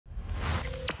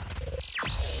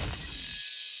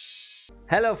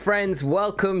Hello friends,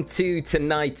 welcome to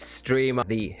tonight's stream,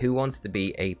 the Who Wants to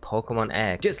Be a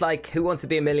Pokemonaire. Just like Who Wants to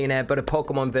Be a Millionaire, but a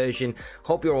Pokemon version.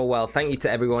 Hope you're all well. Thank you to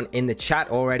everyone in the chat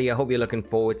already. I hope you're looking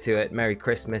forward to it. Merry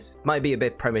Christmas. Might be a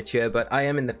bit premature, but I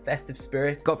am in the festive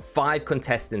spirit. Got 5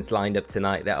 contestants lined up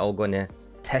tonight that are all going to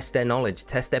test their knowledge,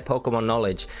 test their Pokemon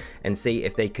knowledge, and see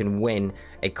if they can win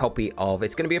a copy of,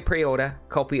 it's going to be a pre-order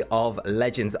copy of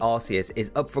Legends Arceus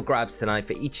is up for grabs tonight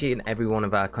for each and every one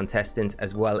of our contestants,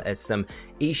 as well as some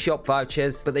eShop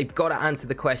vouchers. But they've got to answer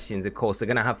the questions. Of course, they're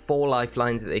going to have 4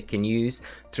 lifelines that they can use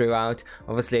throughout.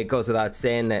 Obviously, it goes without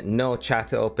saying that no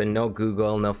chat open, no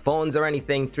Google, no phones or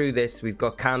anything through this. We've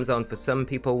got cams on for some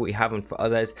people, we haven't for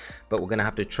others, but we're going to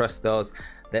have to trust those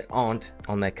that aren't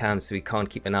on their cams, so we can't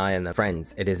keep an eye on them.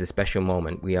 Friends, it is a special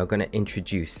moment. We are going to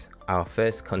introduce our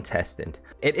first contestant.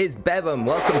 It is Bebum.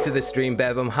 Welcome to the stream,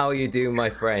 Bebum. How are you doing, my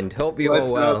friend? Hope you're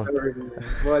all well.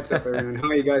 What's up, everyone? How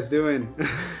are you guys doing?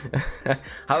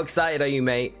 How excited are you,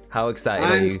 mate? How excited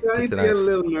are you? I'm starting to get a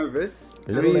little nervous.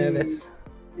 A little nervous?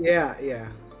 Yeah.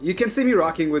 You can see me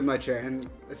rocking with my chair, and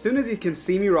as soon as you can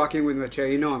see me rocking with my chair,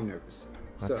 you know I'm nervous.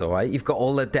 That's all right. You've got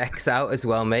all the decks out as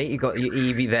well, mate. You got your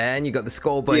Eevee there, and you got the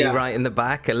Skull Bunny right in the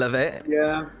back. I love it.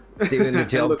 Yeah. Doing the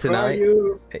job tonight.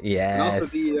 Yes. And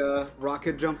also the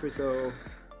rocket jumper. So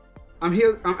I'm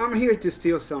here. I'm here to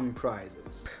steal some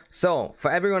prizes. So for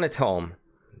everyone at home,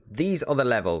 these are the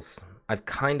levels. I've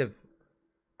kind of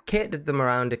catered them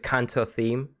around a Kanto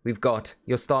theme. We've got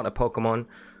your starter Pokemon.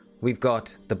 We've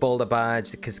got the Boulder Badge,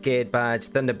 the Cascade Badge,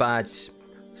 Thunder Badge,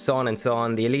 so on and so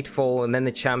on, the Elite Four, and then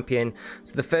the Champion.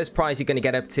 So the first prize you're going to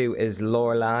get up to is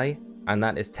Lorelei, and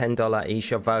that is $10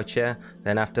 eShop voucher.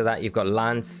 Then after that, you've got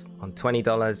Lance on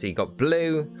 $20. You got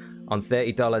Blue on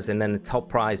 $30, and then the top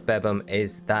prize, Bebum,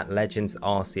 is that Legends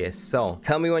Arceus. So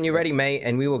tell me when you're ready, mate,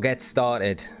 and we will get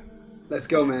started. Let's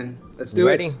go, man. Let's do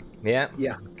it. Ready? Yeah.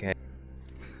 Yeah. Okay.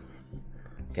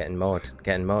 Getting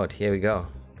mode. Here we go.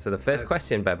 So the first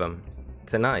question, Bebum,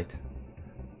 tonight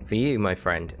for you, my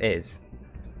friend, is: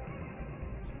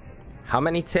 how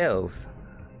many tails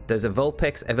does a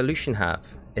Vulpix evolution have?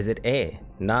 Is it A,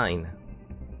 9,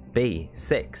 B,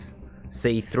 6,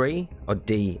 C, 3, or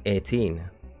D, 18?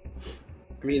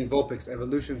 I mean, Vulpix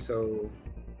evolution, so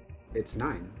it's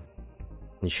 9.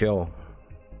 You sure?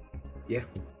 Yeah.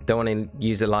 Don't want to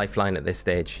use a lifeline at this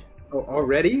stage. Oh,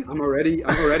 already? I'm already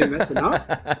messing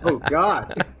up? Oh,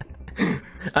 God.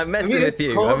 I'm messing with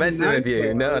you. I'm messing with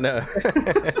you. No.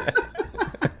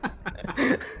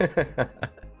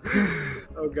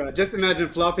 Oh God, just imagine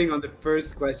flopping on the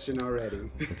first question already.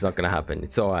 It's not gonna happen.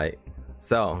 It's all right.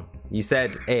 So you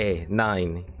said A,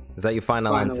 9. Is that your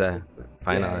final answer?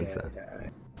 Final answer. Yeah.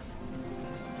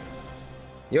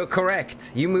 You're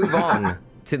correct. You move on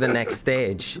to the next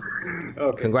stage.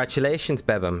 Okay. Congratulations,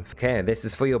 Bebum. Okay, this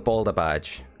is for your Boulder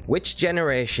Badge. Which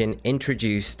generation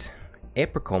introduced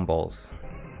Apricot Balls?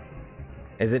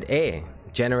 Is it A,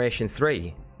 Generation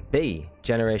 3, B,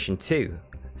 Generation 2,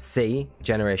 C,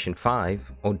 Generation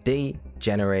 5, or D,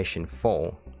 Generation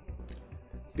 4?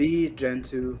 B, Gen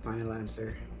 2, final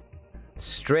answer.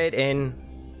 Straight in.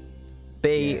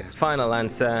 B, final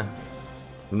answer.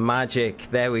 Magic.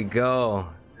 There we go.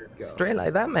 Let's go. Straight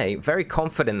like that, mate. Very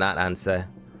confident that answer.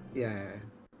 Yeah,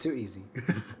 too easy.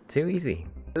 Too easy.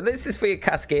 This is for your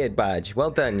Cascade Badge.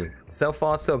 Well done. So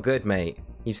far, so good, mate.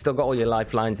 You've still got all your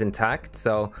lifelines intact,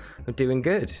 so we're doing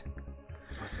good.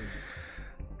 Awesome.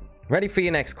 Ready for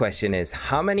your next question is: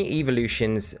 how many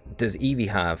evolutions does Eevee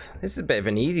have? This is a bit of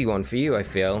an easy one for you, I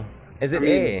feel. Is it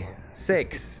A,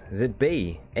 6? Is it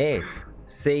B, 8?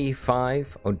 C,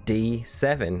 5? Or D,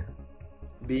 7?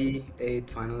 B, 8,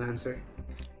 final answer.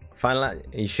 Are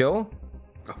you sure?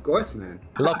 Of course, man.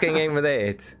 Locking in with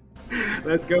 8.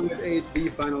 Let's go with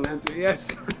 8B, final answer.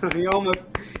 Yes. you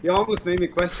almost made me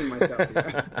question myself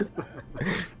here.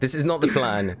 This is not the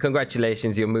plan.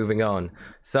 Congratulations, you're moving on.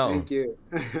 So thank you.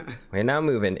 we're now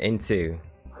moving into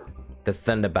the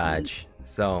Thunder Badge.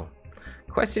 So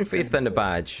question for your Thunder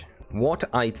Badge: what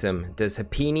item does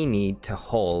Happiny need to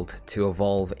hold to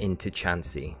evolve into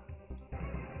Chansey?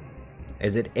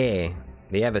 Is it A,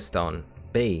 the Everstone,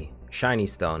 B, Shiny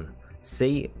Stone,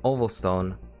 C, Oval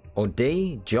Stone, or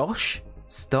D, Josh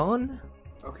Stone?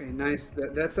 Okay, nice.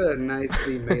 That's a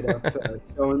nicely made up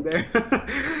stone there.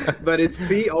 But it's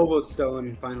C, Oval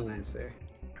Stone, final answer.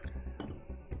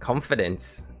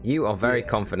 Confidence. You are very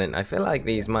confident. I feel like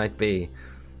these might be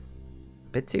a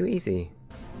bit too easy.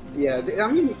 Yeah,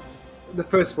 I mean, the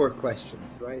first 4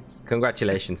 questions, right?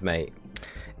 Congratulations, mate.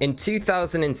 In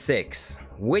 2006,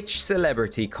 which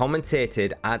celebrity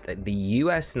commentated at the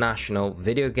US National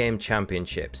Video Game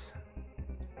Championships?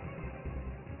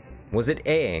 Was it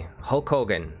A, Hulk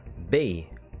Hogan, B,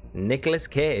 Nicolas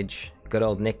Cage, good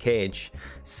old Nick Cage,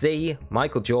 C,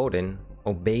 Michael Jordan,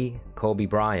 or B, Kobe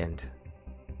Bryant?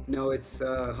 No, it's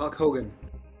Hulk Hogan.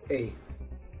 A.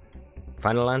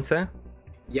 Final answer?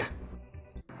 Yeah.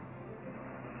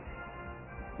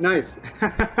 Nice.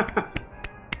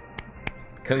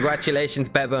 Congratulations,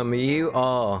 Bebum. You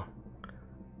are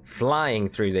flying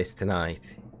through this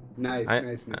tonight. Nice.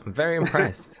 I'm very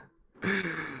impressed.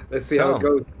 Let's see how it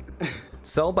goes.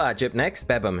 Soul Badge up next,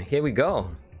 Bebum. Here we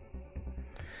go.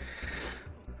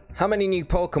 How many new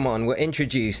Pokemon were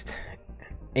introduced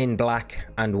in Black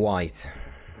and White?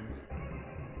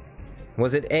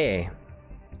 Was it A,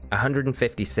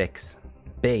 156,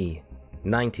 B,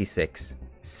 96,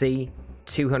 C,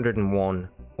 201,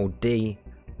 or D,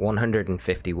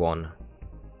 151?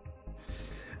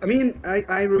 I mean,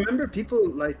 I remember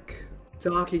people like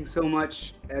talking so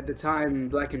much at the time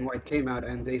Black and White came out,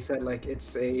 and they said like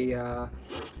it's a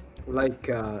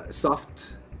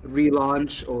soft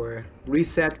relaunch or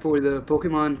reset for the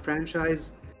Pokemon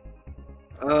franchise.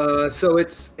 So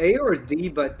it's A or D,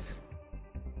 but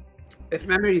if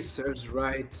memory serves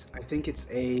right, I think it's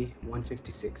A,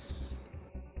 156.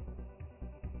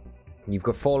 You've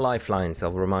got 4 lifelines,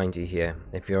 I'll remind you here.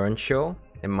 If you're unsure,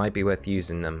 it might be worth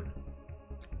using them.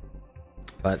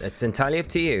 But it's entirely up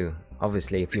to you.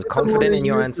 Obviously, if you're confident in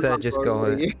your answer, just go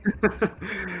with it.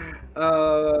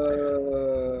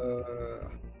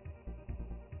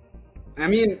 I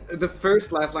mean, the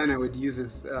first lifeline I would use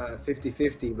is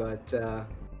 50-50, but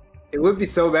it would be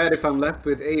so bad if I'm left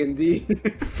with A and D.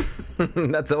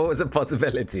 That's always a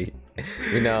possibility,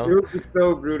 you know? It would be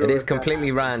so brutal. It is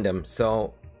completely random,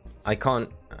 so I can't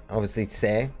obviously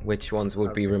say which ones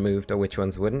would be removed or which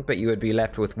ones wouldn't, but you would be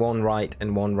left with 1 right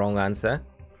and 1 wrong answer.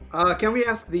 Can we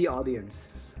ask the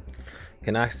audience?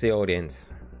 Can ask the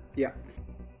audience. Yeah.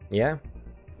 Yeah?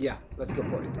 Yeah, let's go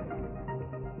for it.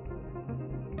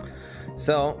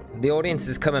 So, the audience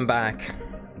is coming back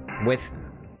with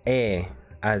A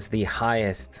as the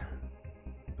highest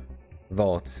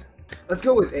vote. Let's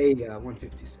go with A,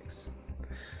 156.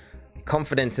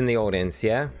 Confidence in the audience,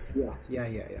 yeah?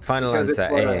 Yeah. Final answer,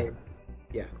 A.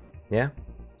 Yeah. Yeah?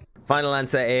 Final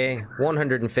answer, A,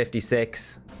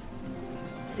 156.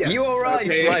 Yes. You are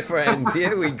right, my friend.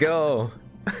 Here we go.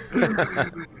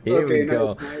 Here we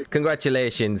go. Nice.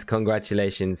 Congratulations.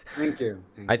 Thank you.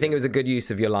 I think it was a good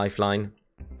use of your lifeline.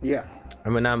 Yeah.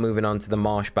 And we're now moving on to the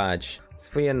Marsh Badge. It's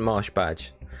for your Marsh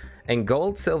Badge. In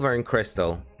Gold, Silver, and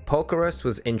Crystal, Pokerus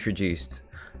was introduced.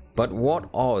 But what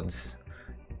odds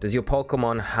does your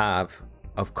Pokemon have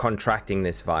of contracting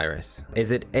this virus?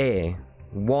 Is it A,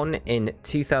 1 in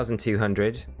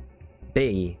 2,200,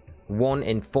 B, 1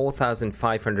 in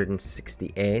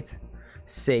 4,568,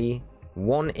 C,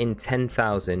 1 in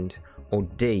 10,000, or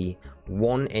D,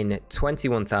 1 in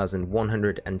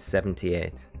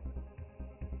 21,178?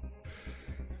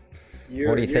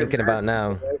 What are you thinking about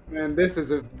now? Man, this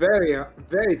is a very,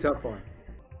 very tough one.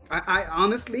 I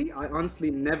honestly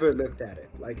never looked at it.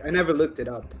 Like, I never looked it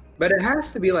up. But it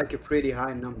has to be like a pretty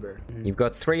high number. You've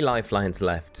got 3 lifelines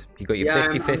left. You've got your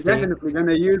 50-50. I'm definitely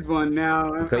gonna use one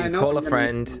now. You've got your call a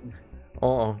friend,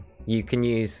 or you can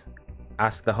use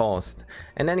Ask the Host.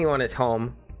 And anyone at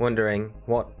home wondering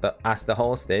what the Ask the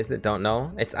Host is that don't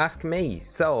know, it's Ask Me.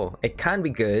 So it can be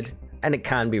good and it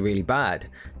can be really bad,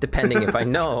 depending if I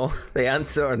know the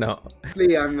answer or not.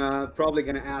 Honestly, I'm probably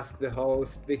gonna ask the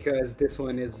host because this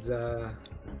one is.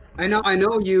 I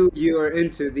know you are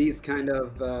into these kind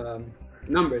of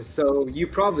numbers, so you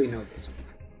probably know this one.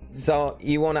 So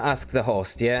you want to ask the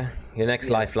host, yeah? Your next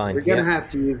lifeline. We're gonna have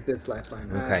to use this lifeline.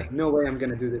 Okay. No way I'm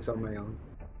gonna do this on my own.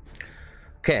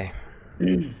 Okay.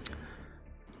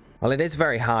 Well, it is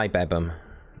very high, Bebum.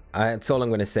 That's all I'm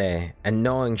going to say. And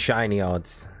knowing shiny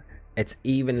odds, it's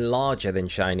even larger than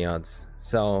shiny odds.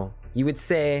 So you would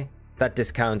say that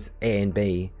discounts A and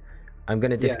B. I'm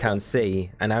going to discount C,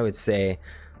 and I would say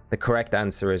the correct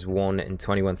answer is 1 in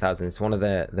 21,000. It's one of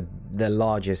the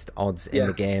largest odds in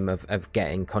the game of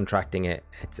contracting it.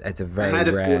 It's a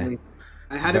very rare.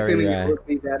 I had a feeling it would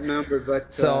be that number,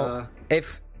 but so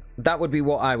if that would be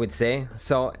what I would say.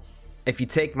 So if you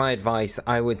take my advice,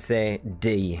 I would say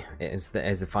D is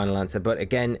the final answer. But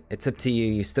again, it's up to you.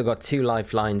 You still got 2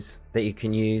 lifelines that you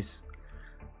can use.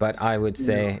 But I would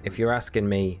say, if you're asking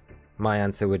me, my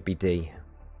answer would be D.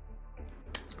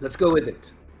 Let's go with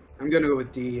it. I'm gonna go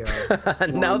with D.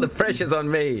 Now the pressure's on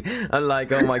me. I'm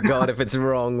like, oh my god, if it's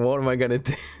wrong, what am I gonna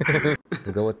do?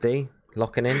 We'll go with D.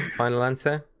 Locking in. Final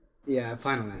answer. Yeah,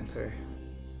 final answer.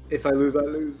 If I lose, I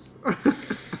lose.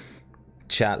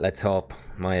 Chat, let's hope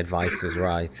my advice was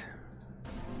right.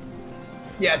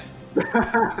 Yes.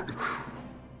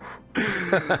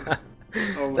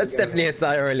 Oh my That's God. definitely a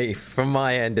sigh of relief from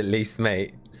my end, at least,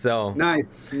 mate. So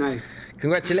Nice, nice.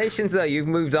 congratulations, though. You've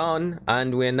moved on,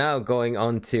 and we're now going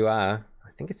on to I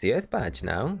think it's the Earth badge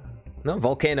now. No,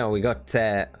 Volcano. We got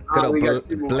good old we got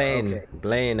two more. Blaine. Okay.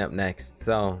 Blaine up next.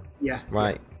 So Yeah.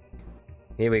 right,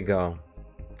 here we go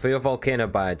for your Volcano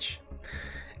badge.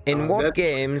 In what that's-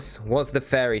 games was the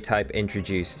fairy type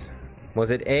introduced? Was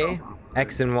it A,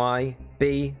 X and Y,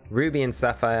 B, Ruby and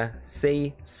Sapphire,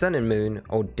 C, Sun and Moon,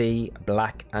 or D,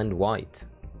 Black and White?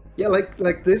 Yeah,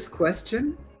 like this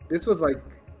question. This was like,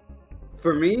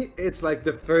 for me, it's like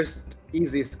the first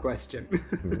easiest question.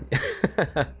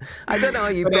 I don't know,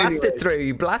 you But blasted anyway. through,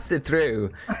 you blasted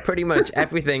through pretty much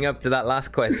everything up to that last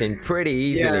question pretty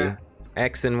easily. Yeah.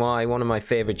 X and Y, one of my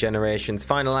favorite generations.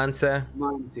 Final answer?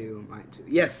 Mine too.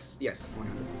 Yes, 100%.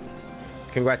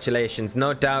 Congratulations,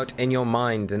 no doubt in your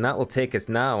mind, and that will take us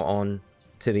now on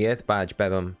to the Earth badge,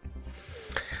 Bebum.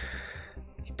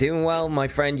 You're doing well, my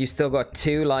friend. You still got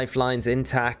 2 lifelines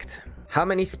intact. How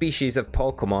many species of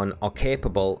Pokemon are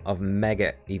capable of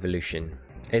Mega Evolution?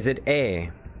 Is it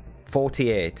A,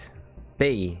 48,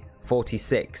 B,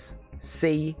 46,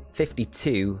 C,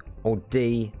 52, or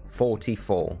D,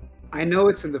 44? I know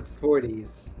it's in the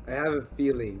 40s. I have a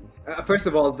feeling. First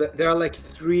of all, there are like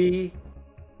 3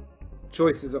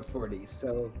 choices of 40s.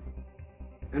 So,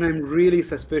 and I'm really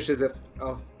suspicious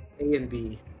of A and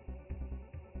B.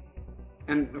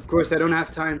 And of course, I don't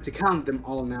have time to count them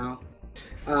all now.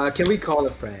 Can we call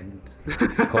a friend?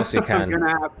 Of course you can. I'm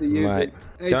gonna have to use Right. it.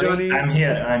 Hey, Johnny? Johnny.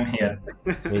 I'm here.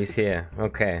 He's here.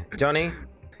 Okay. Johnny,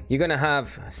 you're going to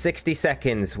have 60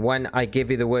 seconds when I give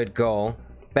you the word go.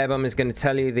 Bebum is going to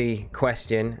tell you the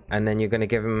question, and then you're going to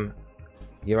give him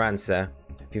your answer.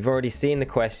 If you've already seen the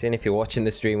question, if you're watching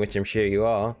the stream, which I'm sure you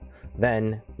are,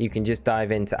 then you can just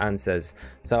dive into answers.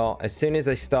 So as soon as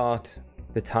I start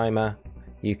the timer,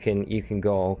 you can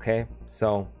go, okay?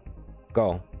 So,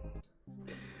 go.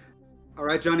 All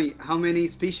right, Johnny. How many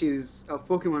species of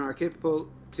Pokemon are capable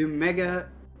to Mega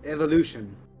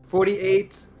Evolution?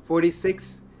 48,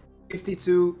 46,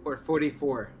 52, or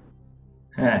 44?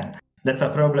 That's a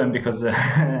problem because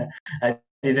I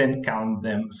didn't count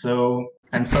them, so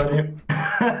I'm sorry.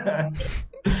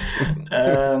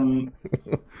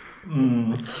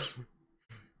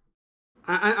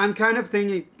 I'm kind of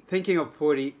thinking of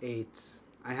 48.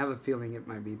 I have a feeling it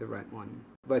might be the right one.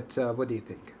 But what do you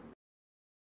think?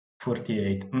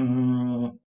 48.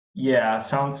 Yeah,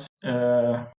 sounds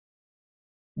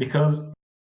because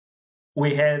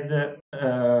we had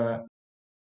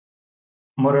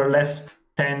more or less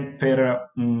 10 per.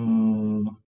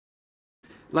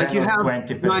 Like 10 you or have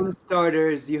 20 per. 9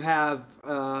 starters, you have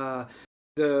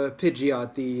the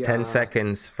Pidgeot, the 10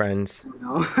 seconds, friends.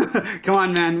 No. Come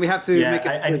on, man. We have to Yeah, make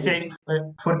it. I'd say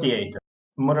 48.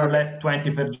 More or less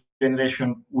 20 per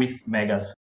generation with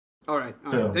megas. All right.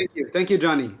 So- Thank you,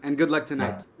 Johnny, and good luck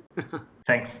tonight.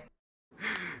 Thanks.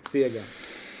 See you again.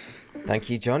 Thank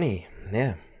you, Johnny.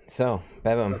 Yeah. So,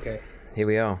 Bebum, Okay. here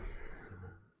we are.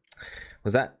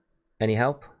 Was that any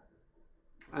help?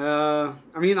 I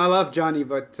mean, I love Johnny,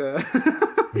 but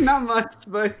not much.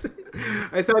 But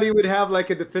I thought he would have like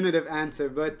a definitive answer.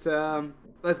 But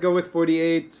let's go with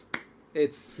 48.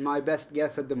 It's my best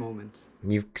guess at the moment.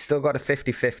 You've still got a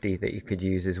 50-50 that you could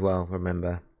use as well,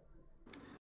 remember?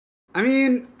 I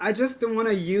mean, I just don't want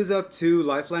to use up 2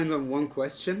 lifelines on one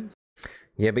question.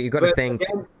 Yeah, but you've got to But think.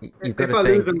 again, You've got if to I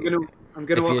think. lose, I'm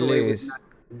gonna if walk you away lose,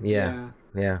 with nothing.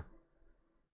 yeah.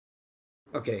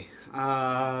 Okay.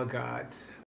 Oh God.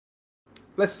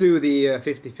 Let's do the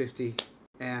 50-50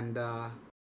 and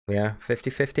Yeah,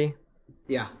 50-50?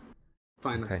 yeah.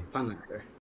 Final Okay. final answer.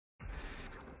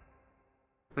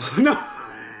 Oh no.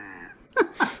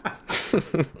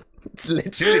 It's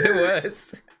literally the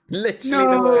worst. Literally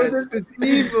the No, worst. this is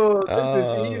evil. Oh.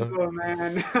 This is evil,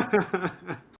 man.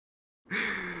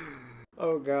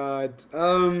 Oh God.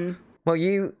 Well,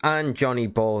 you and Johnny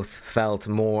both felt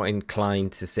more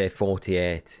inclined to say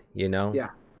 48, you know? Yeah.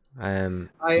 You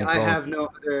I both- have no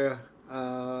other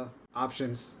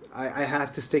options. I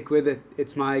have to stick with it.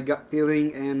 It's my gut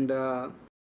feeling, and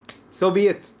so be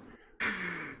it.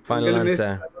 Final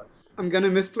answer. I'm gonna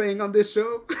miss playing on this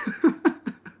show.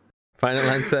 Final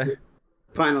answer?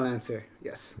 Final answer.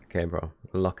 Yes. Okay, bro.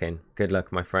 Lock in. Good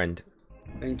luck, my friend.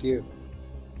 Thank you.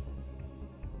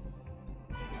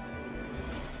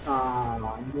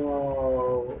 Ah,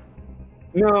 no.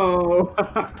 No.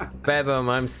 Bebum,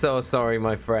 I'm so sorry,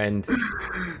 my friend.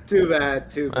 Too bad.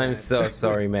 Too bad. I'm so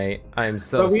sorry, mate. I'm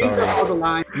so But we used to hold the sorry.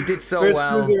 line. You did so First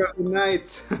well. loser of the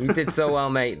night. You did so well,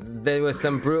 mate. There were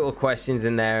some brutal questions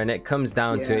in there, and it comes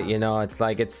down to it, Yeah. you know. It's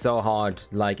like, it's so hard.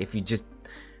 Like, if you just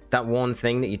that one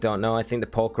thing that you don't know. I think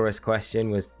the Pokerus question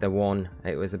was the one.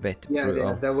 It was a bit brutal.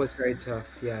 Yeah, that was very tough.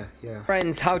 Yeah.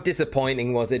 Friends, how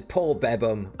disappointing was it? Poor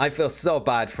Bebum. I feel so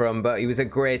bad for him, but he was a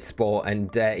great sport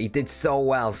and he did so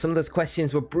well. Some of those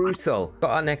questions were brutal.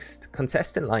 Got our next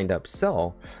contestant lined up,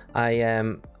 so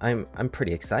I'm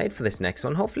pretty excited for this next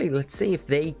one. Hopefully, let's see if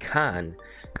they can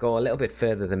go a little bit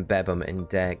further than Bebum and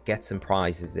get some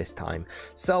prizes this time.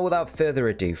 So without further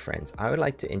ado, friends, I would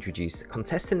like to introduce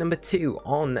contestant number 2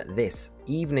 on this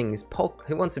evening's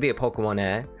Who Wants to Be a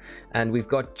Pokemonaire, and we've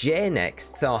got Jay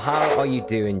next. So how are you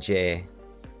doing, Jay?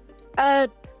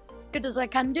 Good as I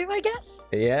can do, I guess.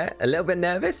 Yeah, a little bit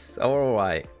nervous, or all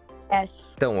right?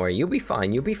 Yes. Don't worry, you'll be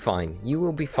fine. You'll be fine. You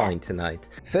will be fine tonight.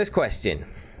 First question.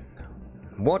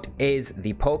 What is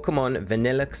the Pokemon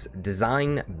Vanilluxe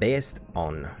design based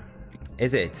on?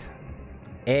 Is it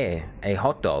A, a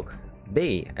hot dog,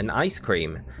 B, an ice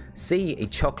cream, C, a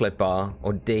chocolate bar,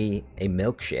 or D, a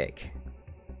milkshake?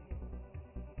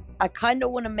 I kind of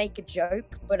want to make a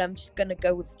joke, but I'm just going to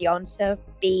go with the answer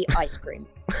B, ice cream.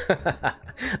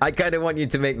 I kind of want you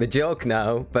to make the joke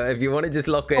now, but if you want to just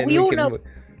lock it in, we all know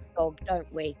dog,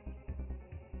 don't we?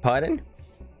 Pardon?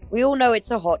 We all know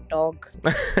it's a hot dog.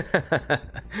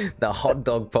 The hot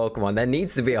dog Pokemon. There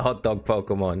needs to be a hot dog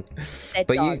Pokemon.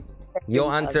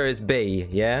 Your answer is B,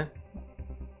 yeah?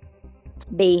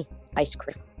 B, ice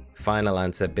cream. Final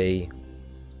answer, B.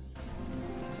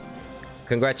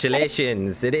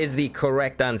 Congratulations. It is the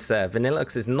correct answer.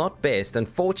 Vanilluxe is not based,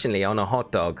 unfortunately, on a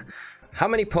hot dog. How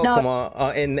many Pokemon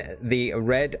are in the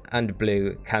red and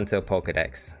blue Kanto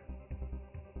Pokedex?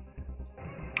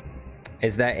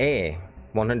 Is there A,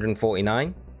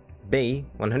 149, B,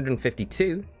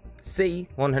 152, C,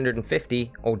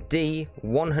 150, or D,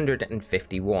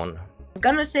 151? I'm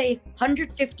gonna say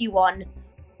 151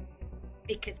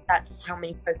 because that's how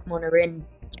many Pokemon are in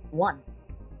Gen 1.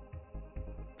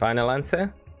 Final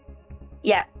answer?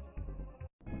 Yeah.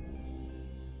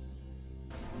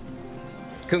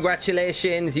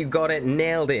 Congratulations, you got it,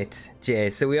 nailed it, Jay.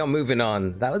 So we are moving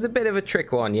on. That was a bit of a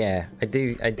trick one, yeah.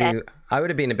 I would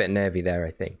have been a bit nervy there,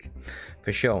 I think,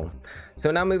 for sure. So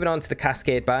now moving on to the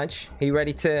Cascade badge. Are you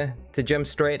ready to jump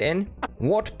straight in?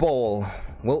 What ball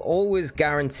will always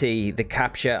guarantee the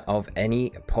capture of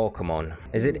any Pokemon?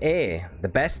 Is it A, the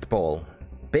best ball,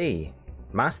 B,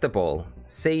 Master Ball,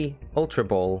 C, Ultra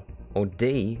Ball, or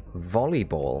D,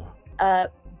 Volleyball?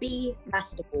 B,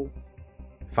 Master Ball.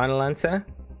 Final answer?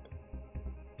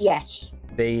 Yes.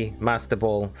 B, Master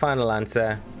Ball. Final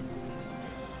answer.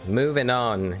 Moving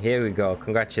on. Here we go.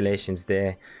 Congratulations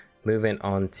there. Moving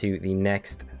on to the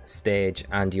next stage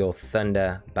and your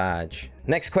Thunder badge.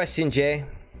 Next question, Jay.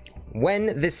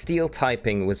 When the Steel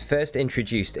typing was first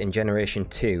introduced in Generation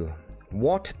 2,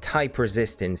 what type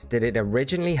resistance did it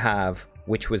originally have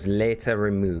which was later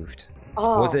removed?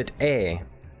 Was it A,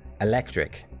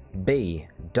 Electric, B,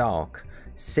 Dark,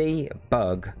 C,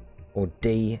 Bug, or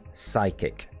D,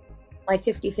 Psychic? My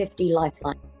 50-50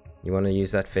 lifeline. You want to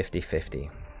use that 50-50?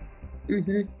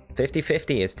 Mm-hmm.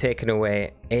 50-50 is taken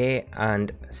away A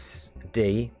and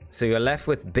D, so you're left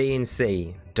with B and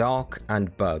C, Dark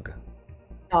and Bug.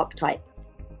 Dark type.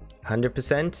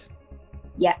 100%?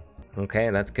 Yeah. Okay,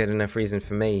 that's good enough reason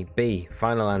for me. B,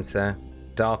 final answer,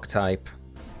 Dark type.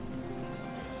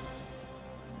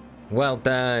 Well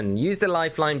done. Use the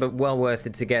lifeline, but well worth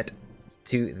it to get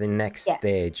to the next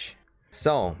stage.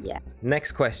 So,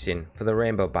 next question for the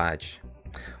Rainbow badge.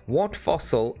 What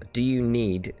fossil do you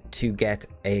need to get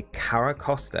a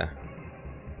Caracosta?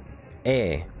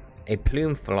 A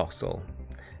plume fossil,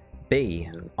 B,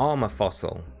 armor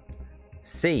fossil,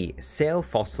 C, sail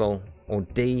fossil, or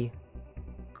D,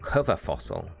 cover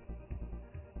fossil?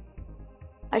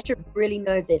 I should really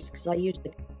know this because I used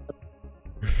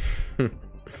it.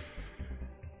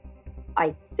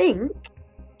 I think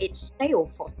it's sail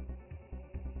fossil.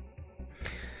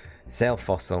 Sail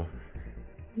fossil.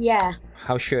 Yeah.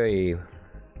 How sure are you?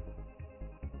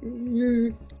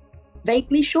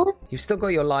 Vaguely sure. You've still got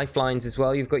your lifelines as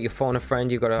well. You've got your phone a friend.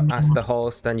 You've got to ask the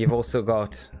host, and you've also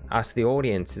got ask the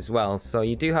audience as well. So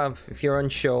you do have, if you're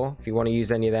unsure, if you want to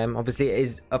use any of them, obviously it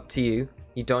is up to you.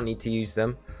 You don't need to use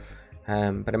them,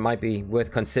 but it might be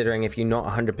worth considering if you're not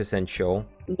 100% sure.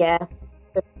 Yeah.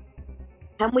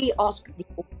 Can we ask the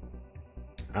audience?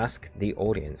 Ask the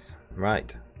audience,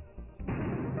 right?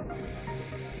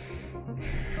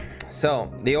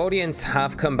 So the audience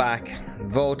have come back,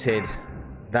 voted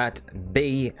that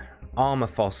B, armor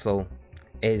fossil,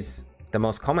 is the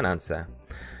most common answer.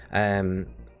 Kind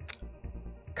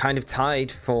of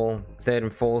tied for third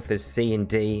and fourth is C and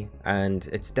D, and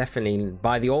it's definitely,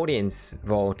 by the audience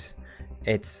vote,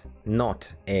 it's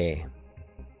not A.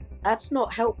 That's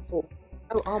not helpful.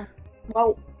 Oh,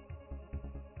 well,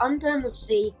 I'm going with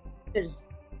C because,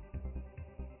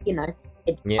 you know,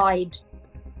 it's Yeah. tied.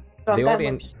 So I'm The going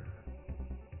audience. with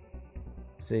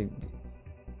So,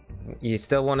 you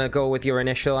still want to go with your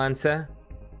initial answer?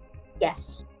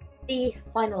 yes. C,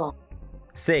 final answer.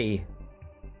 C,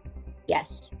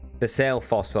 Yes. the sail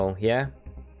fossil, yeah?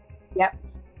 Yep.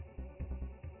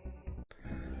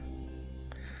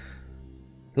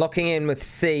 Locking in with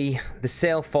C, the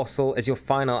sail fossil is your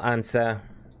final answer.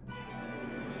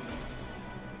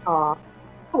 Oh,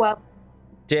 well.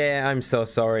 Jay, I'm so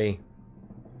sorry.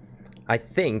 I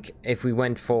think if we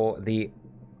went for the...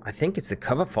 I think it's the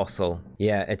cover fossil.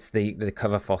 Yeah, it's the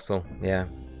cover fossil, yeah.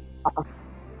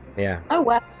 Yeah. Oh,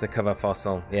 well. It's the cover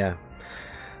fossil, yeah.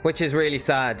 Which is really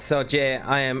sad. So, Jay,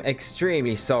 I am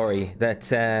extremely sorry that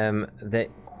that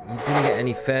you didn't get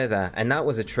any further. And that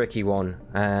was a tricky one.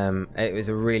 It was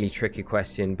a really tricky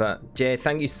question. But, Jay,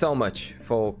 thank you so much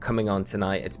for coming on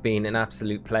tonight. It's been an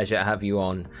absolute pleasure to have you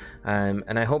on.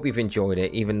 And I hope you've enjoyed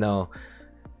it, even though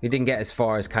you didn't get as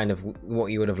far as kind of what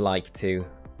you would have liked to.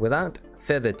 Without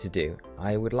further ado,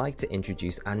 I would like to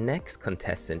introduce our next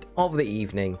contestant of the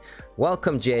evening.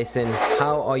 Welcome, Jason.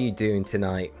 How are you doing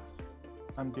tonight?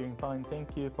 I'm doing fine.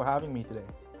 Thank you for having me today.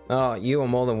 Oh, you are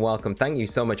more than welcome. Thank you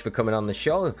so much for coming on the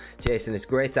show, Jason. It's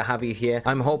great to have you here.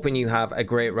 I'm hoping you have a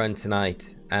great run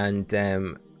tonight. And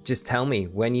just tell me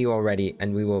when you are ready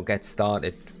and we will get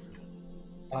started.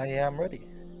 I am ready.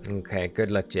 Okay,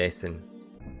 good luck, Jason.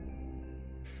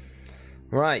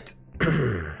 Right.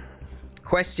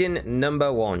 Question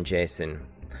number 1, Jason.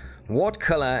 What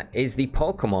color is the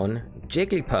Pokemon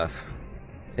Jigglypuff?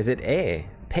 Is it A,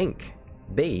 pink,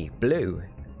 B, blue,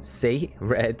 C,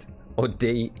 red, or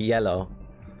D, yellow?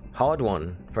 Hard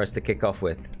one for us to kick off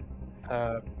with.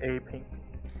 A pink.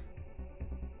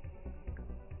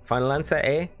 Final answer,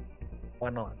 A? Why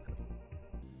not?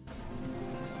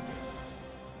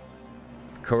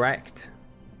 Correct.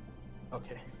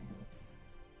 Okay.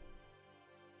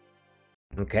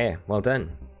 Okay, well done.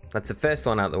 That's the first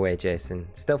one out the way, Jason.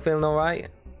 Still feeling all right?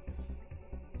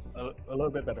 A little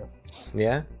bit better.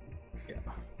 Yeah? Yeah.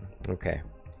 Okay.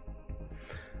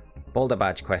 Boulder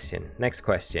badge question. Next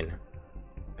question.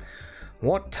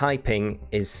 What typing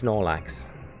is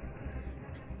Snorlax?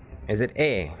 Is it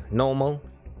A, normal,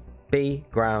 B,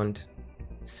 ground,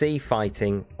 C,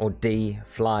 fighting, or D,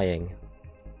 flying?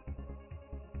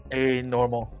 A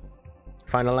normal.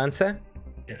 Final answer?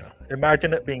 Yeah.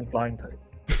 Imagine it being flying type.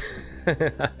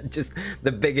 Just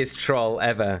the biggest troll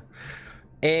ever.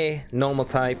 A, normal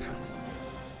type,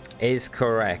 is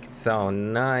correct. So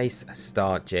nice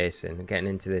start, Jason. Getting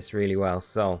into this really well.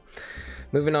 So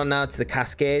moving on now to the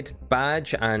Cascade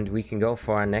badge, and we can go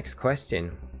for our next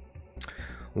question.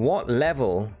 What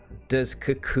level does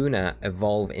Kakuna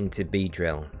evolve into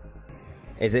Beedrill?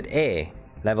 Is it A,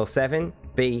 level 7,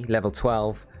 B, level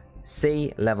 12,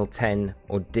 C, level 10,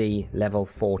 or D, level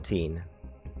 14?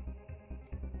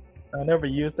 I never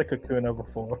used a Kakuna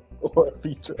before or a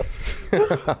feature.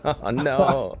 Oh,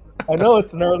 no. I know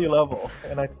it's an early level,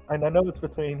 and I know it's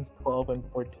between 12 and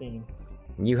 14.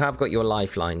 You have got your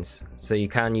lifelines, so you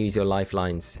can use your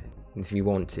lifelines if you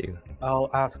want to. I'll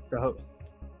ask the host.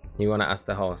 You want to ask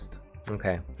the host?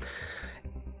 Okay.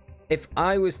 If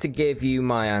I was to give you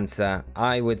my answer,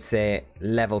 I would say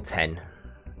level 10.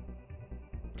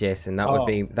 Jason,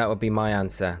 that would be my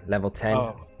answer. Level 10.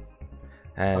 Oh.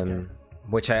 Okay.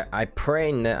 Which I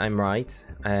pray that I'm right.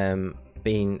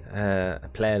 Being a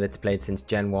player that's played since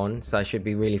Gen 1, so I should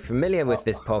be really familiar with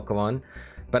this Pokemon.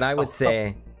 But I would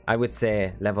say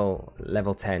level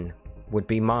 10 would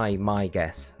be my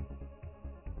guess.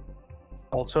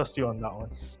 I'll trust you on that one.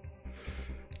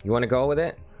 You want to go with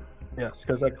it? Yes,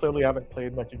 because I clearly haven't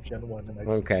played much of Gen 1. And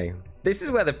Okay. This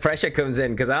is where the pressure comes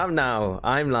in, because I'm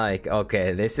like, okay,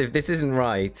 if this isn't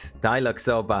right, I look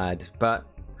so bad. But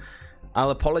I'll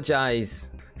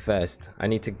apologize first. I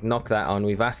need to knock that on.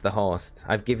 We've asked the host.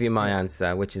 I've given you my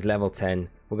answer, which is level 10.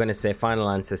 We're going to say final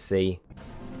answer C.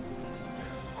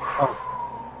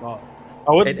 Oh,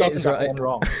 I would have gotten that one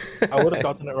wrong. I would have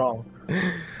gotten it wrong.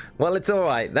 Well, it's all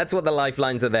right. That's what the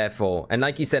lifelines are there for. And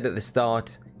like you said at the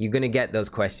start, you're going to get those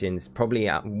questions. Probably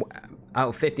out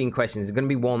of 15 questions, there's going to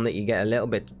be one that you get a little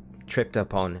bit tripped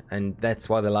up on. And that's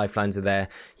why the lifelines are there.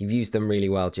 You've used them really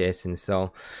well, Jason.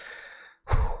 So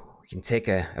we can take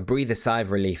a breather, sigh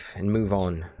of relief and move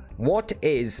on. What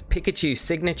is Pikachu's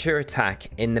signature attack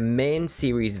in the main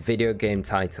series video game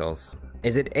titles?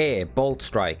 Is it A, Bolt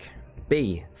Strike,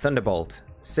 B, Thunderbolt,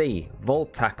 C,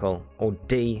 Volt Tackle, or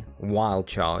D, Wild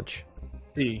Charge?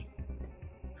 C.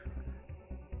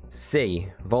 C,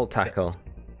 Volt Tackle.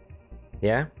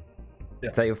 Yeah? Yeah.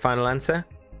 Is that your final answer?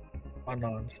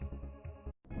 Final answer.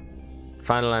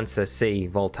 Final answer C,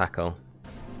 Voltackle.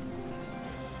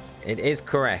 It is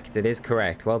correct. It is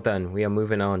correct. Well done. We are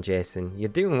moving on, Jason. You're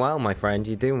doing well, my friend.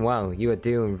 You're doing well. You are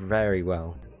doing very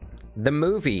well. The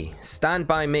movie Stand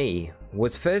By Me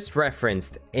was first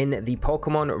referenced in the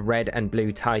Pokemon Red and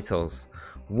Blue titles.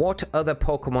 What other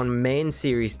Pokemon main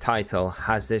series title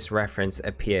has this reference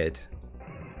appeared?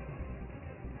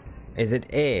 Is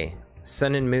it A,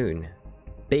 Sun and Moon,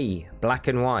 B, Black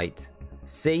and White,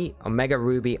 C, Omega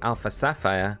Ruby Alpha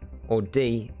Sapphire, or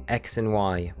D, X and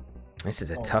Y? This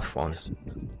is a tough one.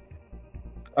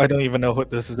 I don't even know what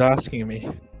this is asking me.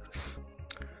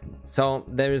 So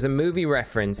there is a movie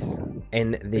reference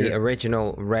in the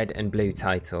original Red and Blue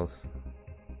titles.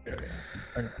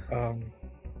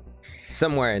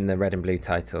 Somewhere in the Red and Blue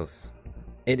titles.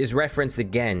 It is referenced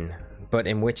again, but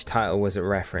in which title was it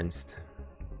referenced?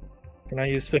 Can I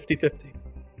use 50-50?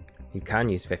 You can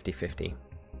use 50-50.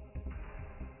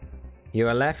 You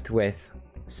are left with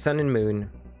Sun and Moon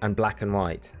and Black and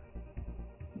White.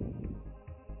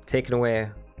 Taken away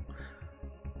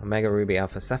Omega Ruby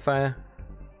Alpha Sapphire,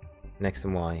 X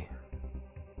and Y.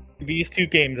 These two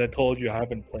games I told you I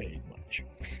haven't played much.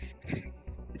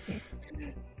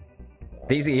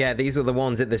 These were the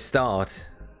ones at the start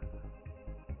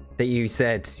that you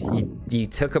said you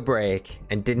took a break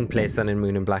and didn't play Sun and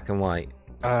Moon and Black and White.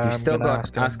 You've still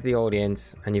got ask the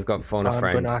audience, and you've got phone a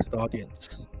friend. I'm gonna ask the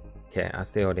audience. Okay,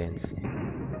 ask the audience.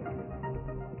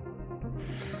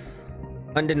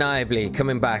 Undeniably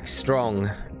coming back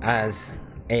strong as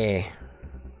A.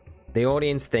 The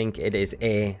audience think it is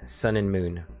A, Sun and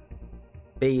Moon.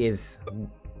 B is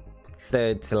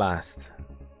third to last.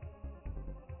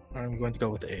 I'm going to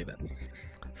go with A then.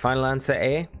 Final answer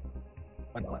A?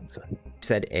 Final answer. You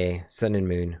said A, Sun and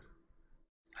Moon.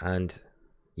 And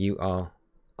you are...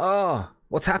 Oh,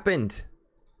 what's happened?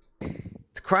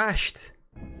 It's crashed.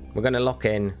 We're going to lock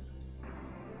in.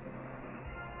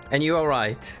 And you are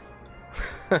right.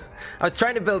 I was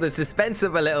trying to build the suspense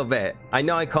up a little bit. I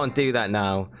know I can't do that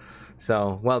now.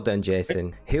 So, well done,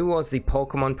 Jason. Who was the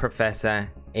Pokemon professor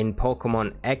in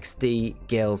Pokemon XD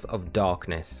Gales of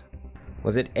Darkness?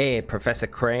 Was it A, Professor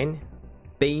Crane,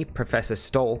 B, Professor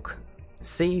Stork,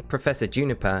 C, Professor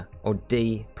Juniper, or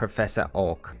D, Professor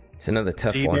Oak? It's another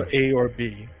tough one. Either A or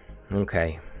B.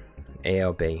 Okay, A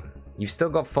or B. You've still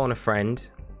got phone a friend.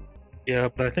 Yeah,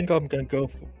 but I think I'm going to go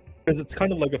for... Because it's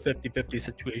kind of like a 50-50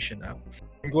 situation now.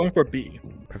 I'm going for B.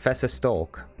 Professor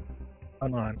Stork.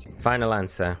 Final answer. Final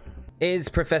answer. Is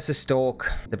Professor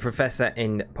Stork the professor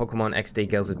in Pokemon XD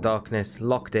Gales of Darkness?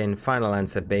 Locked in. Final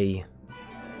answer B.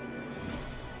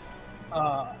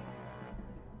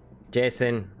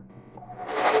 Jason,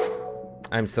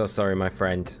 I'm so sorry, my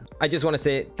friend. I just want to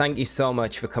say thank you so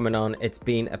much for coming on. It's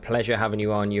been a pleasure having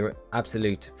you on. You're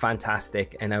absolute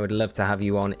fantastic, and I would love to have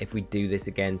you on if we do this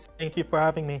again. Thank you for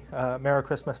having me. Merry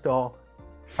Christmas to all.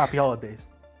 Happy holidays.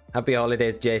 Happy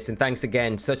holidays, Jason. Thanks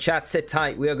again. So chat, sit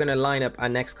tight. We are going to line up our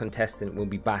next contestant. We'll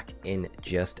be back in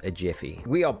just a jiffy.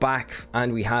 We are back,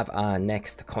 and we have our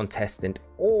next contestant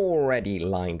already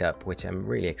lined up, which I'm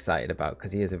really excited about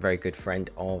because he is a very good friend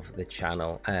of the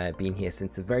channel. Been here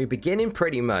since the very beginning,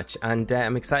 pretty much, and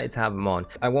I'm excited to have him on.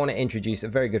 I want to introduce a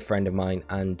very good friend of mine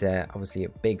and obviously a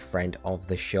big friend of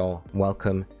the show.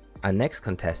 Welcome our next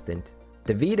contestant,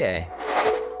 Davide.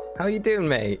 How are you doing,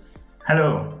 mate?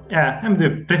 Hello. Yeah, I'm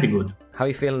doing pretty good. How are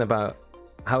you feeling about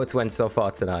how it's went so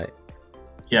far tonight?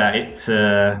 Yeah, it's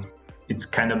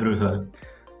kind of brutal.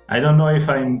 I don't know if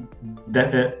I'm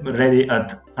ready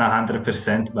at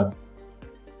 100%, but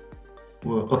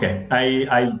well, okay,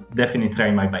 I definitely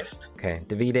try my best. Okay,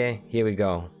 Davide, here we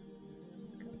go.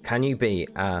 Can you be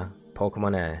a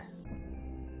Pokemonaire?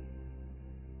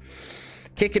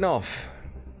 Kicking off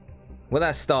with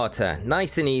our starter,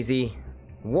 nice and easy.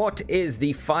 What is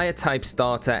the fire type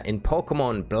starter in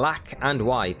Pokemon Black and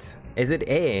White? Is it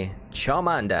A,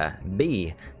 Charmander,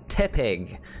 B,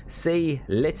 Tepig, C,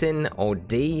 Litten, or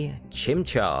D,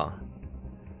 Chimchar?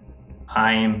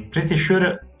 I'm pretty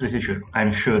sure,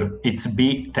 I'm sure it's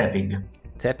B, Tepig.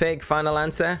 Tepig, final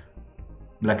answer?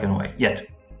 Black and White,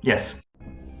 yes.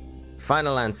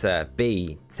 Final answer,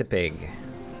 B, Tepig.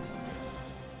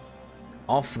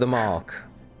 Off the mark.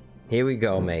 Here we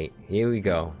go, mate, here we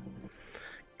go.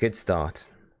 Good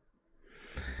start.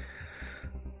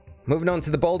 Moving on to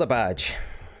the Boulder Badge.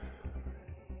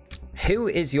 Who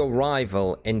is your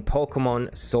rival in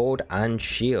Pokemon Sword and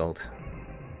Shield?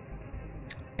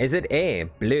 Is it A,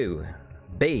 Blue,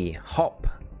 B, Hop,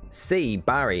 C,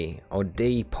 Barry, or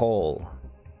D, Paul?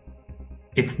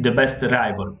 It's the best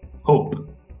rival. Hope.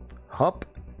 Hop?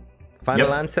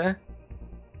 Final answer?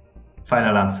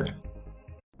 Final answer.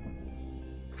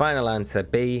 Final answer,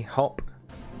 B, Hop.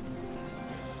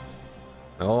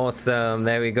 Awesome.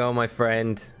 There we go, my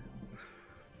friend.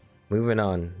 Moving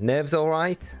on. Nerves all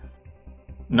right?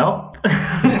 No.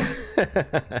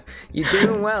 You're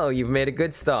doing well. You've made a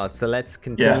good start. So let's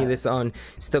continue this on.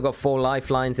 Still got 4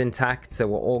 lifelines intact, so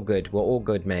we're all good. We're all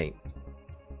good, mate.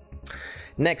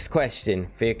 Next question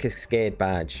for your Cascade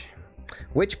badge.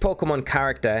 Which Pokemon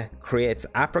character creates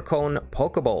Apricot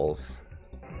Pokeballs?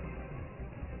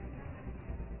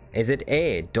 Is it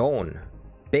A, Dawn,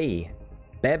 B,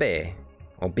 Bebe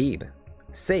or Beeb,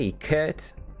 C,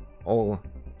 Kurt, or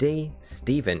D,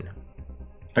 Steven?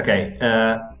 Okay,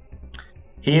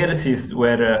 here is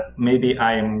where maybe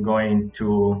I'm going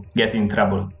to get in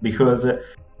trouble, because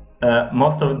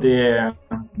most of the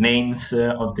names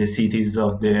of the cities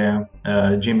of the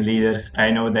gym leaders,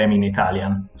 I know them in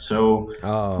Italian. So,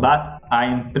 but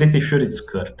I'm pretty sure it's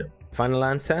Kurt. Final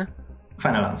answer?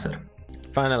 Final answer.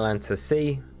 Final answer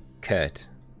C, Kurt.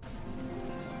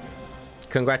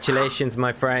 Congratulations,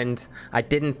 my friend. I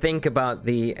didn't think about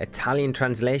the Italian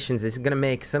translations. This is going to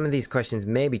make some of these questions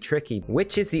maybe tricky.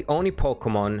 Which is the only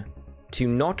Pokemon to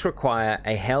not require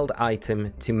a held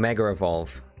item to Mega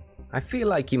Evolve? I feel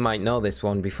like you might know this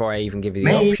one before I even give you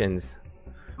the options.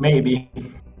 Maybe.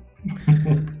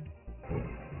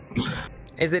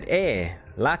 Is it A,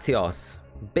 Latios,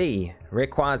 B,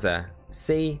 Rayquaza,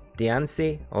 C,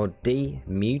 Diancie, or D,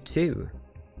 Mewtwo?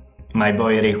 My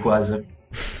boy Rayquaza.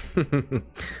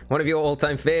 One of your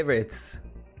all-time favorites.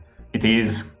 It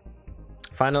is.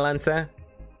 Final answer?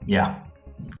 Yeah.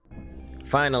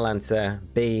 Final answer,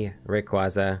 B,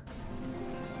 Rayquaza,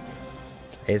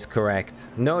 is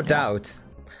correct. No doubt.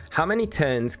 How many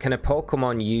turns can a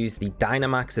Pokemon use the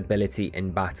Dynamax ability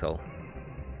in battle?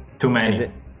 Too many. Is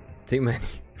it too many?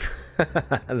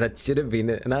 That should have been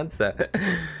an answer.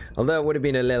 Although it would have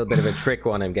been a little bit of a trick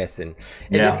one, I'm guessing.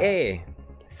 Is it A,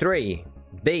 3,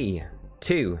 B,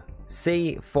 2,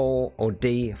 C, 4, or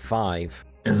D, 5?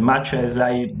 As much as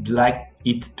I'd like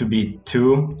it to be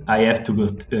 2, I have to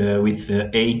go with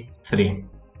A, 3.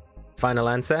 Final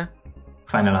answer?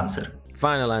 Final answer.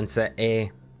 Final answer,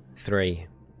 A, 3.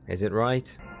 Is it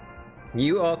right?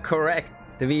 You are correct,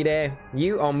 Davide.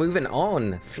 You are moving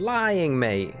on. Flying,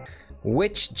 mate.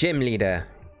 Which gym leader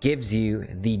gives you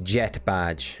the Jet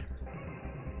badge?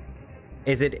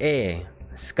 Is it A,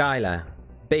 Skylar,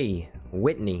 B,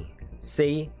 Whitney,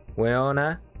 C,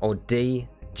 Winona, or D,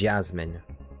 Jasmine?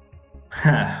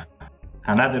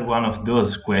 Another one of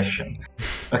those questions.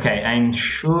 Okay, I'm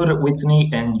sure Whitney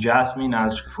and Jasmine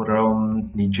are from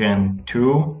the Gen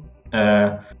 2.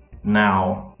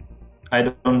 Now, I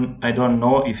don't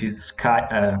know if it's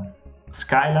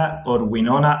Skylar or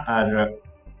Winona are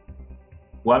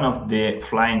one of the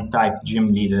flying type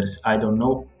gym leaders. I don't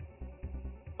know.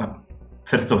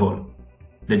 First of all,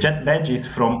 the Jet badge is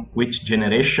from which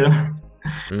generation?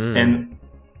 And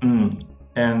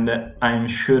I'm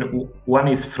sure one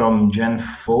is from Gen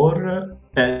 4,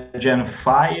 Gen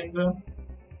 5,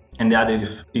 and the other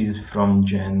is from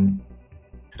Gen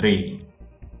 3.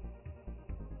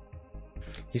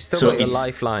 You still got your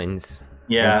lifelines.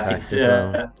 Yeah, it's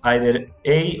either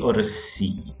A or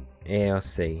C. A or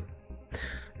C.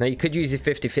 Now you could use your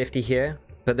 50-50 here,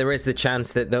 but there is the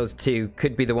chance that those two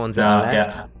could be the ones that are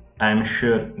left. Yeah, I'm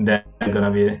sure they're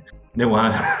gonna be the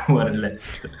one who are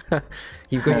left.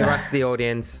 You've got your ask the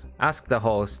audience, ask the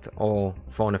host, or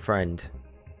phone a friend.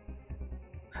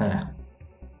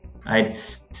 I'd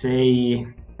say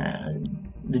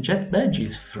the Jet badge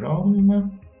is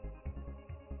from...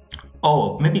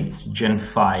 Oh, maybe it's Gen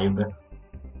 5.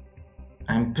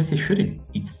 I'm pretty sure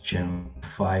it's Gen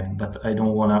 5, but I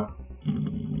don't wanna...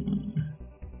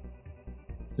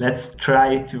 Let's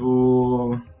try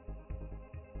to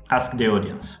ask the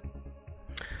audience.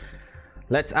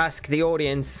 Let's ask the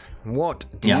audience, what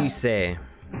do you say?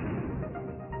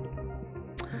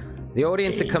 The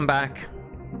audience have come back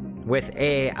with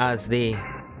A as the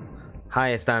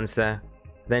highest answer,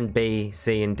 then B,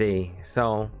 C, and D.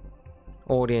 So,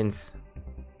 audience,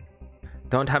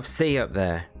 don't have C up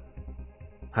there.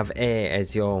 Have A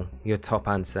as your top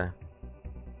answer.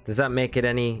 Does that make it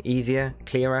any easier,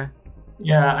 clearer?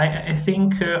 Yeah, I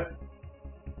think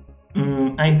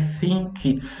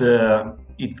it's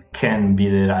it can be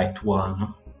the right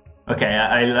one. Okay,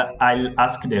 I'll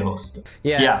ask the host.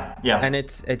 Yeah. And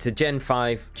it's a Gen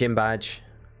 5 gym badge,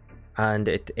 and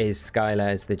it is Skylar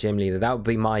as the gym leader. That would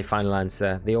be my final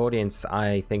answer. The audience,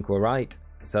 I think, were right.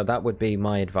 So that would be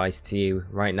my advice to you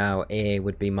right now. A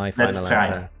would be my final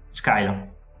answer. Skylar.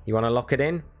 You want to lock it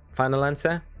in? Final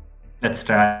answer? Let's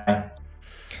try.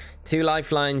 2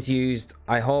 lifelines used.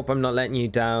 I hope I'm not letting you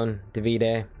down,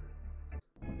 Davide.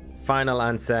 Final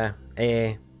answer,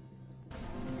 A.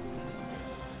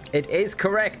 It is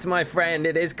correct, my friend.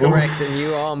 It is correct, and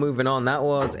you are moving on. That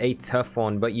was a tough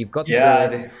one, but you've got through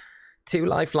it. 2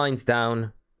 lifelines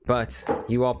down, but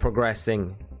you are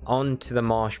progressing on to the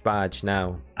Marsh badge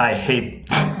now. I hate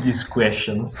these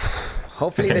questions.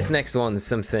 Hopefully this next one's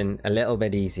something a little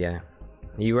bit easier.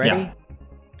 Are you ready?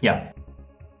 Yeah.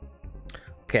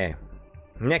 Okay.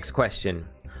 Next question.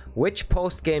 Which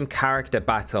post-game character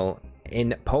battle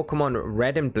in Pokemon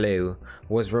Red and Blue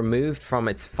was removed from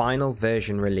its final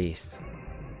version release?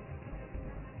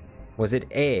 Was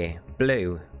it A,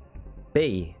 Blue,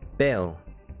 B, Bill,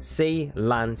 C,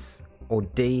 Lance, or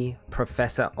D,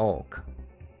 Professor Oak?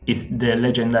 It's the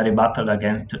legendary battle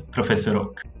against Professor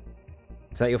Oak.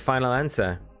 Is that your final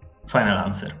answer? Final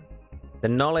answer. The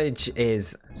knowledge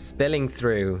is spilling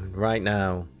through right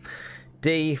now.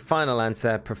 D, final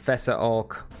answer, Professor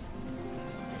Oak.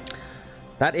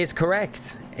 That is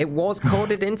correct. It was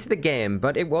coded into the game,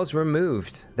 but it was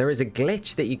removed. There is a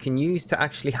glitch that you can use to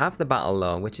actually have the battle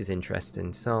though, which is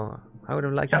interesting. So I would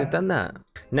have liked to have done that.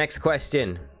 Next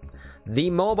question.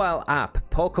 The mobile app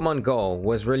Pokemon Go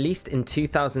was released in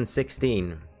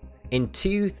 2016. In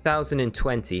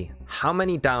 2020, how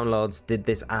many downloads did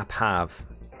this app have?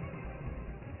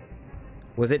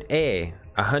 Was it A,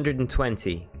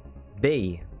 120,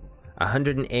 B,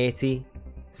 180,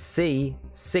 C,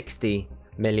 60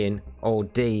 million, or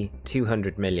D,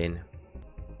 200 million?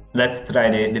 Let's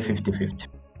try the 50-50.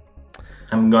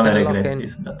 I'm gonna regret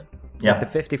this, but yeah. The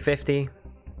 50-50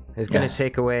 is gonna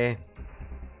take away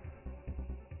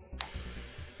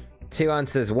 2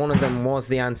 answers. One of them was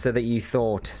the answer that you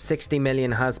thought. 60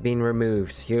 million has been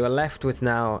removed. You are left with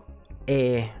now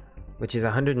A, which is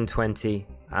 120,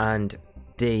 and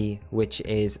D, which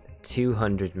is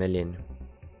 200 million.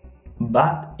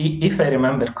 But if I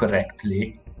remember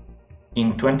correctly,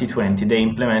 in 2020 they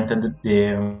implemented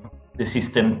the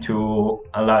system to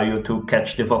allow you to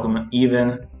catch the Pokemon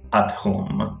even at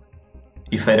home.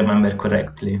 If I remember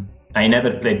correctly. I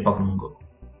never played Pokemon Go.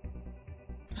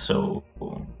 So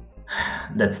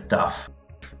that's tough.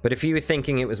 But if you were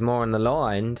thinking it was more on the low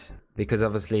end, because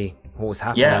obviously what was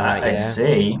happening that year, I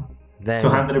say then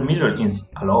 200 million is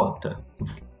a lot.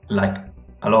 It's like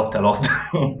a lot.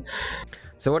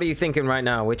 So what are you thinking right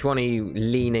now? Which one are you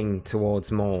leaning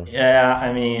towards more? Yeah,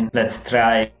 I mean, let's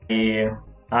try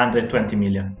 120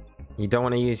 million. You don't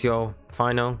want to use your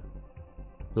final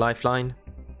lifeline?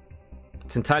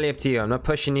 It's entirely up to you. I'm not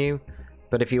pushing you,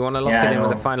 but if you want to lock it in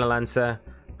with a final answer,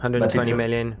 120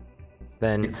 million,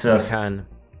 then you can.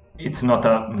 It's not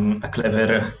a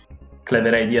clever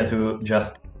idea to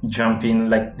just jump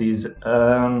in like this.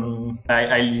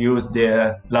 I'll use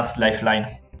the last lifeline.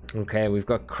 Okay, we've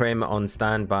got Krim on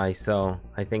standby, so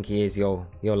I think he is your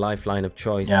lifeline of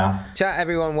choice. Yeah. Chat,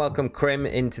 everyone, welcome Krim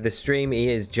into the stream. He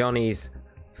is Johnny's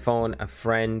phone a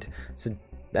friend. So,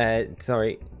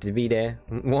 sorry, Davide.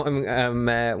 What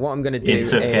I'm gonna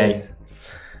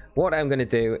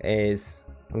do is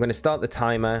I'm gonna start the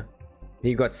timer.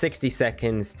 You've got 60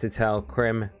 seconds to tell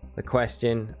Krim the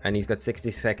question, and he's got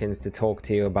 60 seconds to talk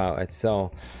to you about it.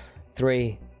 So,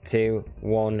 3, 2,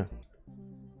 1.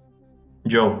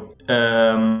 Joe,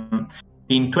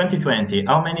 in 2020,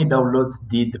 how many downloads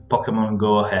did Pokemon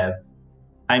Go have?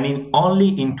 I mean, only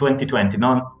in 2020,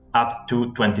 not up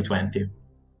to 2020.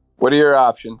 What are your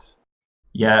options?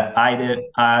 Yeah, either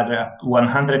are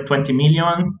 120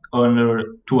 million or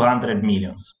 200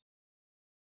 millions.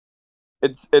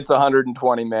 It's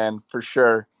 120, man, for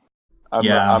sure.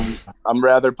 I'm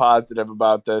rather positive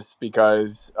about this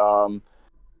because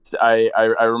I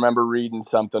remember reading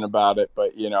something about it,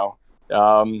 but you know.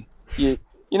 You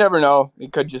never know.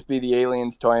 It could just be the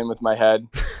aliens toying with my head.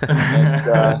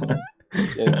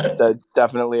 That's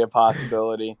definitely a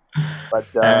possibility. But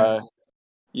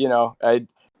you know, I'd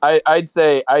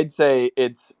say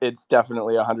it's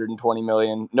definitely 120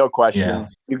 million. No question. Yeah.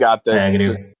 You got this. I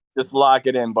agree. Just lock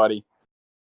it in, buddy.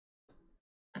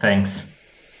 Thanks.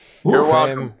 You're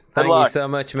welcome. Thank you so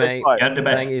much, mate. You're the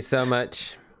best. Thank you so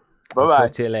much. Bye-bye.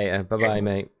 Talk to you later. Bye-bye,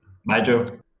 mate. Bye, Joe.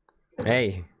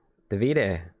 Hey,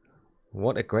 Davide.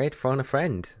 What a great phone a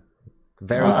friend.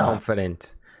 Very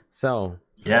confident. So.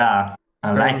 Yeah,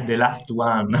 I like the last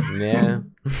one. Yeah.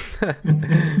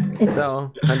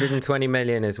 So, 120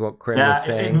 million is what Krim was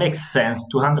saying. It makes sense.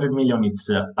 200 million is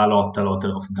a lot of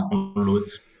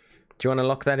downloads. Do you want to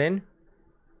lock that in?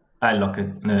 I lock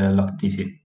this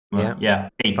in. Yeah.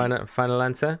 Final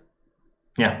answer?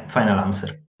 Yeah, final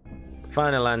answer.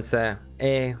 Final answer.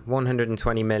 A,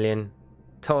 120 million.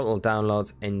 Total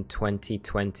downloads in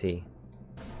 2020.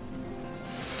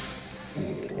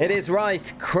 It is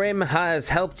right. Crim has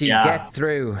helped you get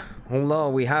through. Although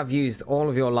we have used all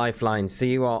of your lifelines, so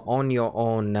you are on your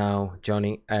own now,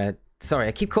 Johnny. Sorry,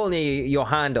 I keep calling you your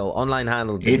handle, online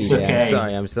handle. It's okay.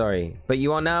 I'm sorry. But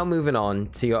you are now moving on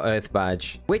to your Earth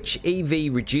badge. Which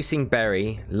EV reducing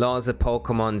berry lures a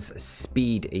Pokemon's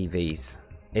speed EVs?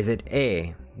 Is it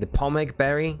A, the Pomeg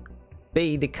berry,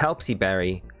 B, the Kelpsy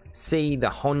berry, C, the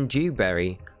Honju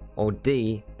berry, or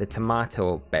D, the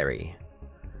Tomato berry?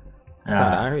 I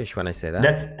sound Irish when I say that.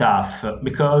 That's tough,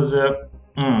 because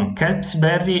Kelpsy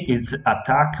berry is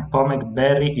attack, Pomeg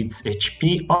berry it's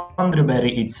HP, Honju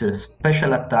berry it's a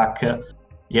special attack.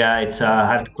 Yeah, it's a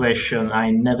hard question.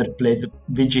 I never played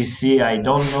VGC. I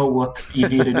don't know what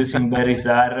EV reducing berries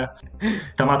are.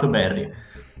 Tomato berry.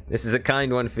 This is a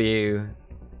kind one for you.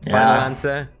 Final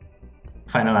answer?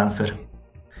 Final answer.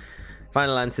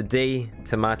 Final answer D,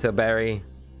 Tomato berry.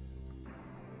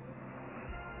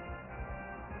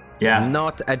 Yeah.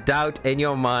 Not a doubt in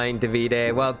your mind,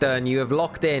 Davide. Well done. You have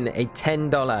locked in a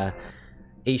 $10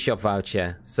 eShop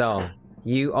voucher. So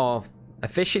you are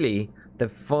officially the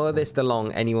furthest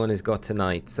along anyone has got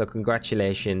tonight. So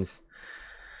congratulations.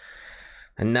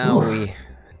 And now we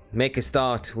make a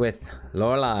start with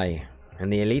Lorelei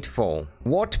and the Elite Four.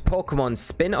 What Pokemon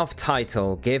spin-off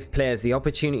title gave players the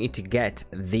opportunity to get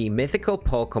the mythical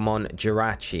Pokemon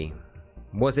Jirachi?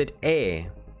 Was it A,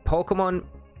 Pokemon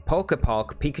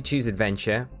Pokepark Pikachu's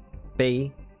Adventure,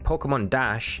 B, Pokemon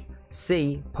Dash,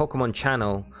 C, Pokemon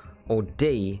Channel, or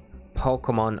D,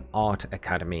 Pokemon Art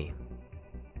Academy?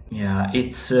 Yeah,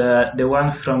 it's the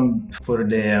one for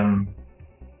the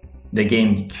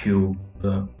GameCube.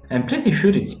 I'm pretty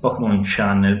sure it's Pokemon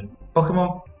Channel.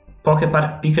 Pokemon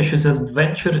Pokepark Pikachu's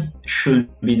Adventure should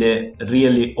be the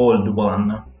really old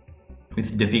one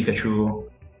with the Pikachu.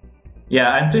 Yeah,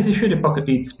 I'm pretty sure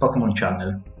it's Pokemon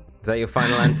Channel. Is that your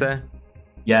final answer?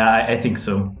 Yeah, I think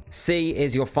so. C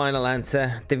is your final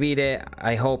answer. Davide,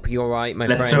 I hope you're right, my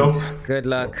Let's friend. hope. Good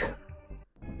luck.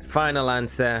 Final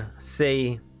answer,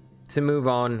 C. To move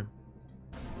on.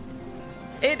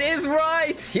 It is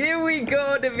right! Here we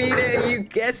go, Davide. You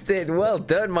guessed it. Well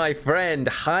done, my friend.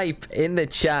 Hype in the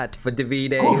chat for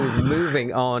Davide, who's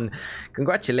moving on.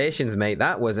 Congratulations, mate.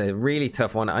 That was a really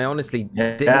tough one. I honestly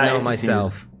didn't know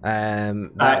myself.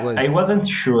 I wasn't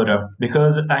sure,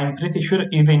 because I'm pretty sure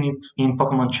even in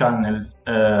Pokemon channels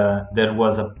there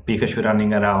was a Pikachu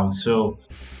running around, so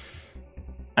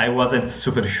I wasn't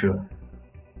super sure.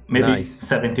 Maybe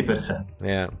 70%.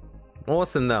 Yeah.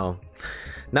 Awesome, though.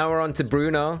 Now we're on to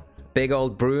Bruno. Big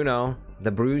old Bruno,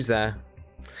 the bruiser.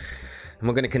 And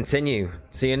we're going to continue.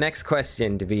 So your next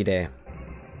question, Davide.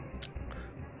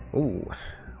 Ooh.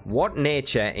 What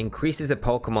nature increases a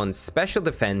Pokemon's special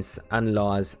defense and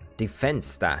lowers defense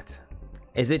stat?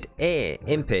 Is it A,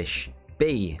 impish,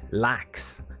 B,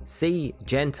 lax, C,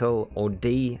 gentle, or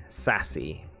D,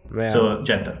 sassy? Well, so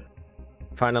gentle.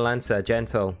 Final answer,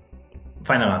 gentle.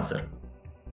 Final answer.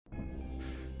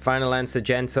 Final answer,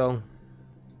 gentle.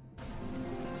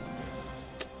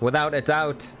 Without a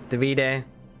doubt, Davide.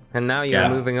 And now you're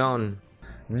moving on.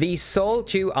 The Soul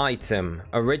Dew item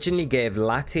originally gave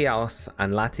Latios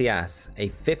and Latias a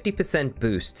 50%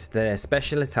 boost to their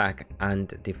special attack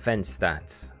and defense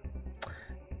stats.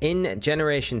 In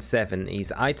Generation 7,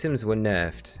 these items were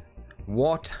nerfed.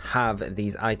 What have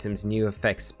these items' new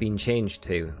effects been changed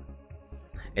to?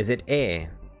 Is it A,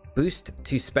 boost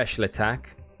to special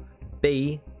attack,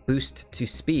 B, boost to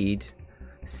speed,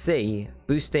 C,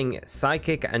 boosting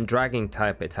psychic and dragon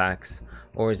type attacks,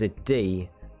 or is it D,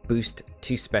 boost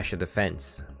to special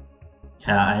defense?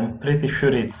 Yeah, I'm pretty sure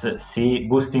it's C,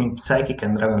 boosting psychic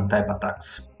and dragon type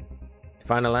attacks.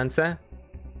 Final answer?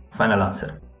 Final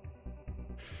answer.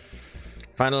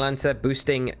 Final answer,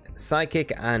 boosting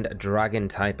psychic and dragon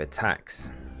type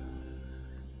attacks.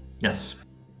 Yes.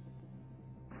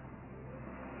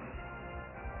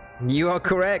 You are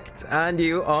correct, and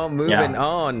you are moving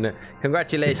on.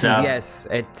 Congratulations. Yes,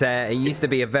 it used to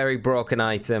be a very broken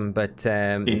item, but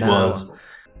it now... was.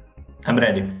 I'm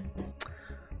ready.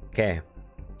 Okay,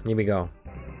 here we go.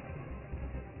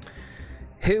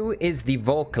 Who is the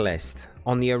vocalist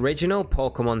on the original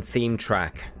Pokemon theme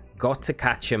track, Got to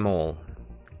Catch 'Em All?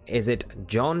 Is it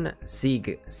John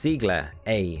Siegler,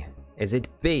 A? Is it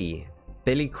B,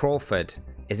 Billy Crawford?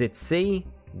 Is it C,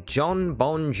 John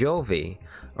Bon Jovi?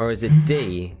 Or is it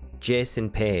D, Jason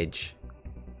Page?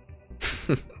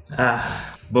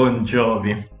 Bon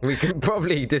Jovi. We can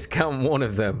probably discount one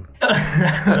of them.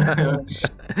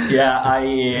 Yeah,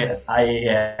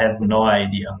 I have no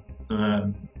idea.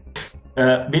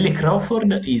 Billy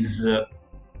Crawford is...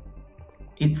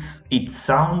 it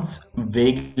sounds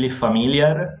vaguely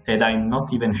familiar, and I'm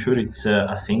not even sure it's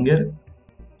a singer.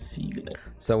 Siegler.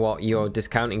 So what, you're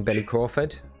discounting Billy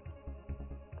Crawford?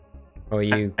 Or are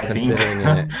you I considering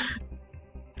think... it?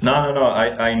 No,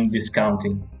 I'm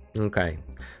discounting. Okay.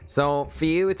 So for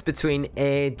you, it's between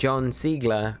A, John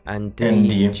Siegler, and And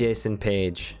D, D. Jason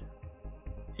Page.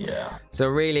 Yeah. So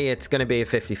really, it's going to be a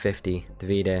 50-50,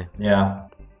 Davide. Yeah.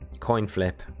 Coin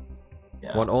flip.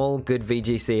 Yeah. What all good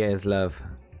VGCers love.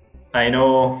 I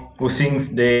know who sings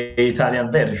the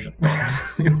Italian version.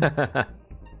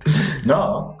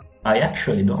 No, I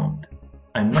actually don't.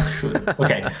 I'm not sure.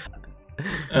 Okay.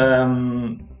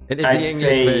 It is I'd the English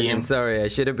say... version, sorry, I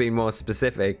should have been more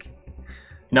specific.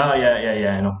 No,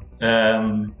 yeah, I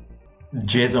know.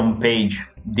 Jason Page,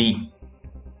 D.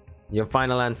 Your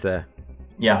final answer?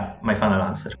 Yeah, my final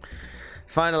answer.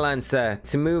 Final answer.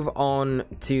 To move on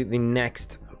to the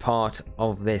next part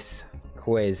of this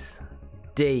quiz.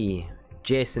 D.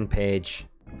 Jason Page.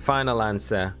 Final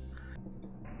answer.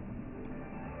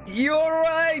 You're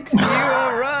right!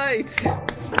 You're right!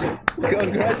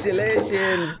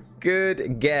 Congratulations!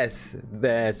 Good guess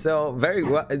there. So, very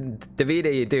well.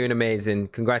 Davide, you're doing amazing.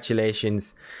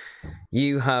 Congratulations.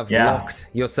 You have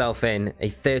locked yourself in a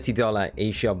 $30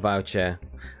 eShop voucher.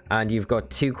 And you've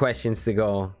got 2 questions to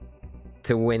go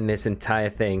to win this entire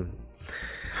thing.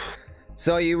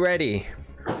 So, are you ready?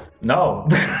 No.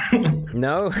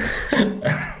 No?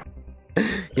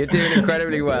 You're doing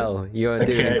incredibly well. You're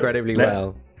doing incredibly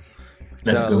well.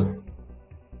 Let's go.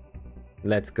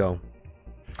 Let's go.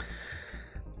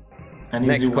 An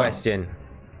Next easy question.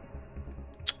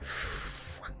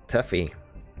 Tuffy.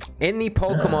 In the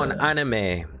Pokemon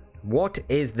anime, what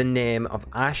is the name of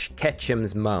Ash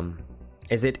Ketchum's mum?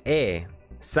 Is it A,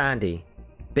 Sandy,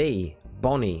 B,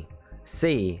 Bonnie,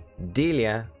 C,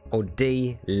 Delia, or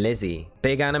D, Lizzie?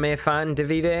 Big anime fan,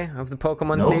 Davide, of the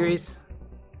Pokemon series?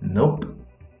 Nope.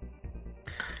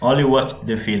 Only watched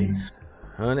the films.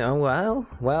 Oh,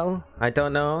 well, I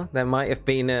don't know. There might have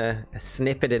been a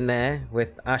snippet in there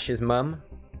with Ash's mum.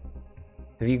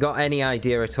 Have you got any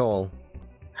idea at all?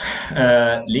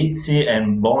 Lizzie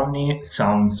and Bonnie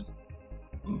sounds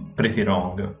pretty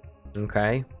wrong.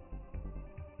 Okay.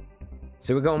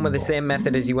 So we're going with the same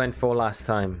method as you went for last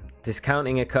time.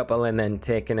 Discounting a couple and then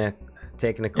taking a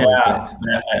coin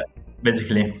flip.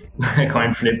 Basically, a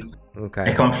coin flip.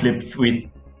 Okay. A coin flip with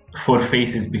 4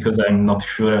 faces because I'm not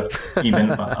sure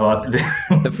even about the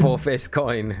 4-face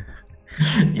coin.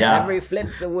 Yeah. Every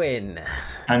flip's a win.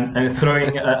 I'm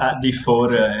throwing a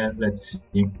D4. Let's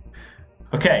see.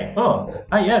 Okay. Oh,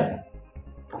 I have.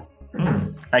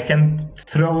 I can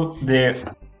throw the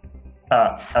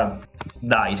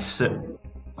dice.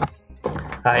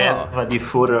 I have a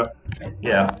D4.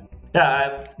 Yeah.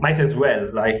 Yeah. Might as well.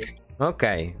 Like.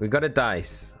 Okay, we got a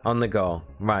dice on the go.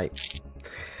 Right.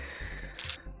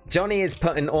 Johnny is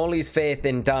putting all his faith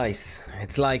in dice.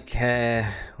 It's like,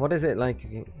 what is it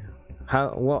like? How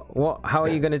are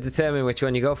you going to determine which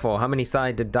one you go for? How many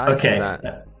sided dice is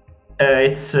that?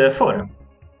 It's 4.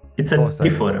 It's a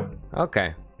D4.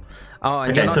 Okay. Oh,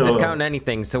 and you're not discounting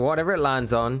anything. So whatever it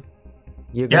lands on,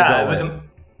 you're gonna go with.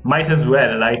 Might as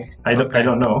well. Like I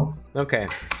don't know. Okay.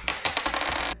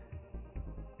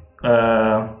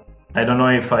 I don't know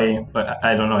if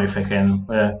I can.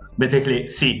 Basically,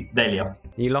 see Delia.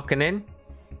 You locking in?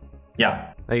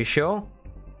 Yeah. Are you sure?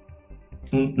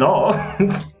 No.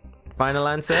 Final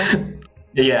answer?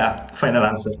 Yeah, final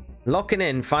answer. Locking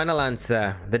in, final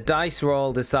answer. The dice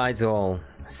roll decides all.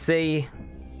 C.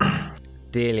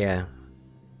 Delia.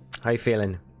 How you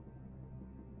feeling?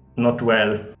 Not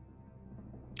well.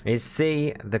 Is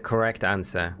C the correct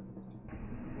answer?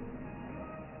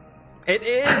 It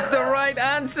is the right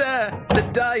answer! The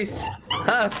dice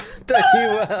have done you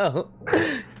well.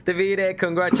 Davide,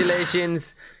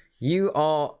 congratulations. You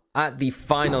are at the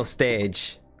final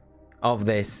stage of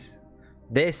this.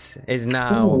 This is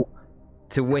now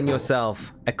to win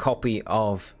yourself a copy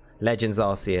of Legends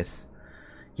Arceus.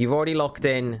 You've already locked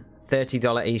in $30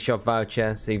 eShop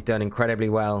voucher, so you've done incredibly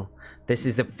well. This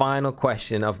is the final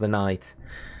question of the night.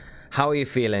 How are you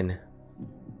feeling?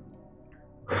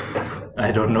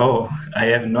 I don't know. I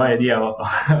have no idea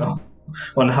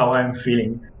on how I'm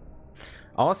feeling.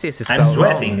 Arceus is spelled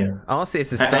sweating. wrong.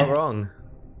 Arceus is spelled wrong.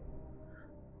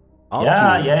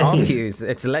 Yeah, it is.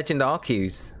 It's Legend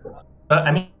Arceus.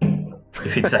 I mean,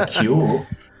 if it's a Q.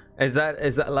 Is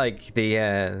that like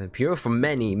the pure for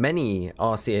many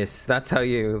Arceus? That's how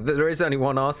you. There is only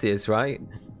one Arceus, right?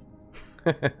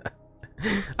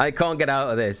 I can't get out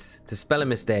of this. It's a spelling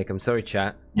mistake. I'm sorry,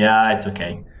 chat. Yeah, it's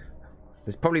okay.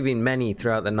 There's probably been many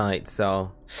throughout the night,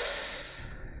 so...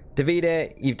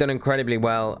 Davide, you've done incredibly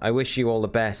well. I wish you all the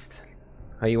best.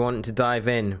 Are you wanting to dive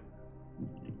in?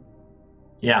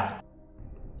 Yeah.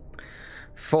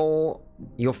 For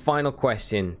your final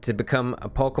question to become a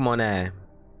Pokemonaire,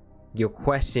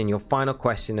 your final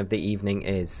question of the evening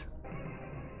is: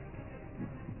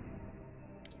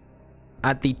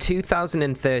 at the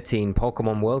 2013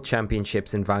 Pokemon World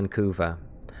Championships in Vancouver,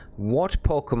 what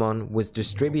Pokemon was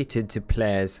distributed to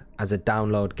players as a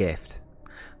download gift?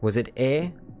 Was it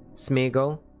A,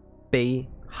 Smeargle, B,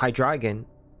 Hydreigon,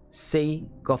 C,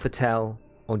 Gothitelle,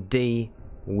 or D,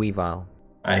 Weavile?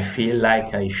 I feel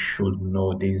like I should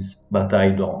know this, but I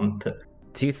don't.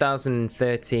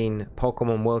 2013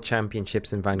 Pokemon World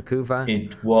Championships in Vancouver.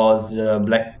 It was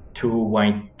Black 2,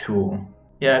 White 2.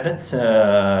 Yeah,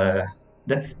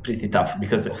 that's pretty tough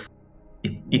because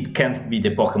it can't be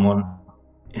the Pokemon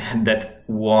that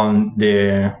won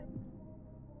the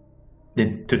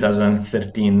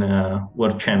 2013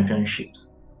 World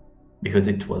Championships, because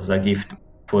it was a gift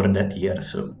for that year.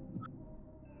 So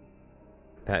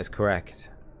that is correct.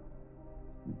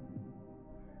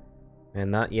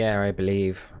 And that year, I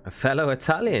believe, a fellow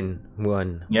Italian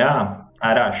won. Yeah,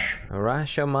 Arash.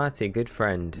 Arash Amati, good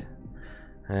friend.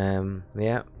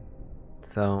 Yeah.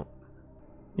 So.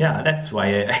 Yeah, that's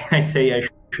why I say I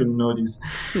should know this.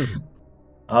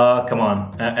 Come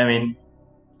on. I mean,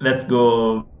 let's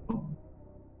go.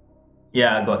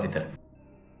 Yeah, Gothitelle.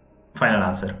 Final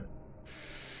answer.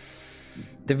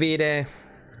 Davide,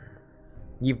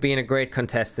 you've been a great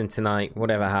contestant tonight.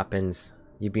 Whatever happens,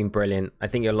 you've been brilliant. I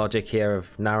think your logic here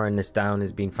of narrowing this down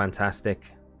has been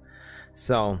fantastic.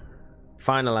 So,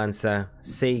 final answer,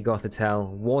 C, Gothitelle.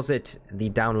 Was it the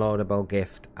downloadable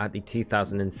gift at the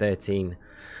 2013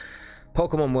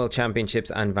 Pokemon World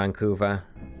Championships and Vancouver?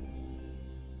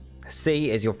 C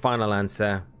is your final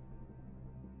answer.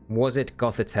 Was it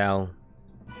Gothitelle?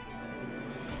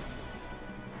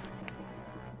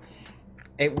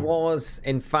 It was,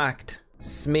 in fact,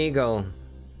 Smeargle.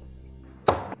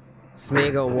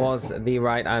 Smeargle was the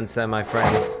right answer, my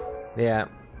friend. Yeah.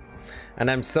 And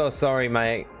I'm so sorry,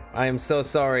 mate. I am so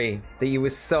sorry that you were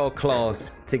so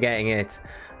close to getting it.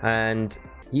 And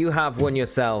you have won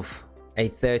yourself a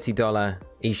 $30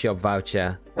 eShop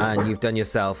voucher. And you've done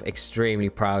yourself extremely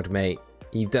proud, mate.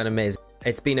 You've done amazing.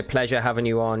 It's been a pleasure having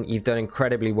you on. You've done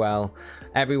incredibly well.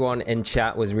 Everyone in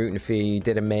chat was rooting for you. You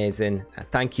did amazing.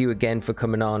 Thank you again for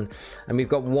coming on. And we've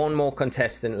got one more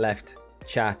contestant left,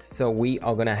 chat. So we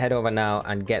are going to head over now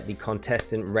and get the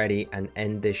contestant ready and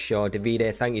end this show.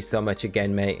 Davide, thank you so much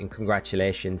again, mate, and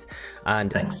congratulations.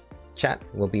 And thanks. Chat,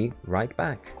 we'll be right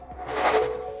back.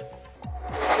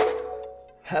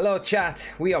 Hello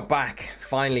chat, we are back,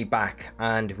 finally back,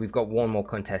 and we've got one more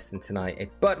contestant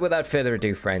tonight. But without further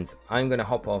ado, friends, I'm going to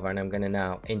hop over and I'm going to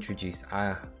now introduce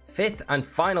our fifth and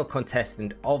final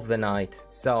contestant of the night.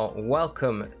 So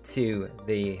welcome to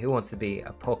the Who Wants to Be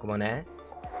a Pokemonaire?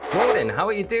 Jordan, how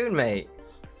are you doing, mate?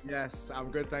 Yes,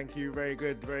 I'm good, thank you. Very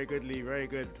good, Lee, very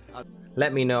good.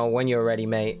 Let me know when you're ready,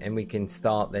 mate, and we can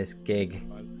start this gig.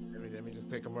 Let me just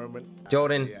take a moment.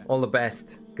 Jordan, all the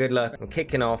best. Good luck. I'm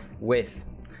kicking off with: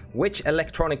 which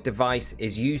electronic device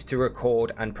is used to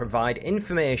record and provide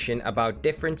information about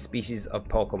different species of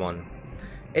Pokemon?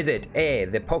 Is it A,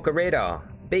 the Pokeradar,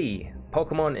 B,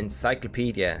 Pokemon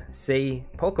Encyclopedia, C,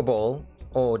 Pokeball,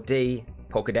 or D,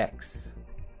 Pokedex?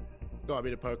 Gotta be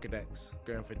the Pokedex.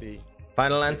 Going for D.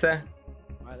 Final answer?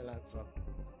 Final answer.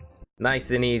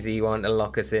 Nice and easy. You want to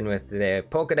lock us in with the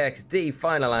Pokedex D.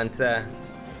 Final answer.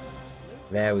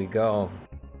 There we go.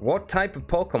 What type of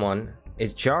Pokemon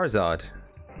is Charizard?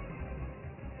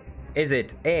 Is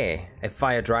it A, a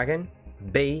fire dragon,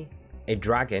 B, a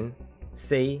dragon,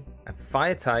 C, a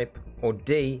fire type, or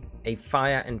D, a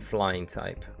fire and flying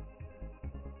type?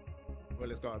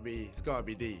 Well, it's gotta be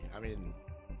D. I mean,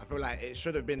 I feel like it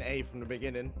should have been A from the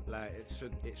beginning. Like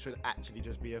it should actually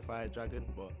just be a fire dragon,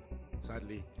 but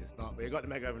sadly it's not. But it got the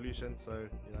Mega Evolution, so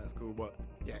you know it's cool. But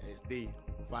yeah, it's D,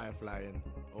 fire flying.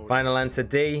 Final answer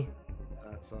D.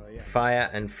 So yes. Fire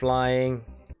and flying.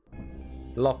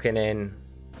 Locking in.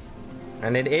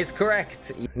 And it is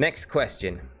correct. Next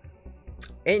question.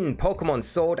 In Pokemon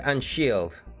Sword and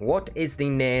Shield, what is the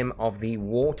name of the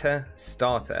water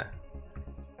starter?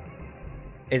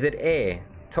 Is it A,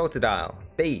 Totodile,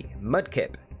 B,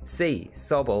 Mudkip, C,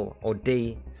 Sobble, or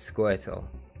D, Squirtle?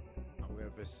 I'm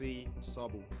going for C,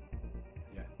 Sobble.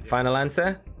 Yeah. Final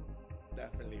answer?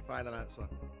 Definitely, final answer.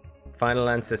 Final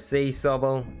answer, C,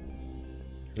 Sobble.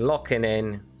 Locking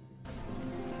in.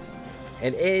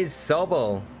 It is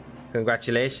Sobble.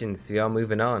 Congratulations, we are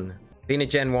moving on. Being a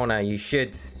Gen 1er, you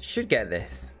should get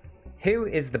this. Who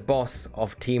is the boss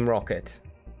of Team Rocket?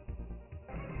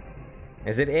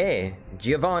 Is it A,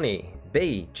 Giovanni,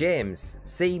 B, James,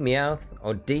 C, Meowth,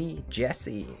 or D,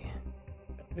 Jesse?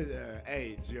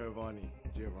 A, Giovanni.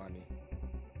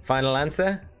 Final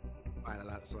answer? Final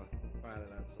answer.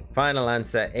 Final answer. Final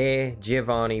answer A.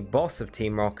 Giovanni, boss of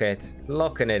Team Rocket.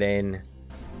 Locking it in.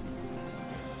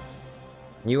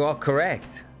 You are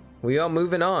correct. We are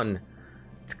moving on.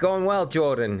 It's going well,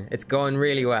 Jordan. It's going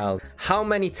really well. How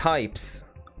many types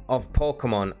of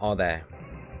Pokemon are there?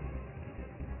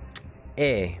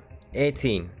 A.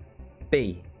 18.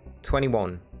 B.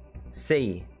 21.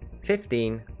 C.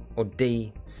 15. Or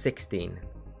D. 16.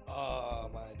 Oh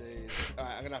my days.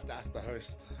 Alright, I'm gonna have to ask the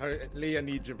host. Lee, I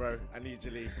need you, bro. I need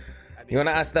you, Lee. You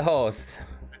wanna ask the host?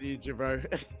 I need you, bro.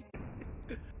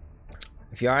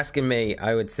 If you're asking me,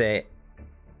 I would say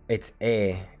it's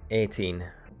A. 18.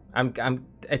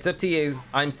 It's up to you.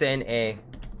 I'm saying A.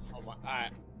 Oh my,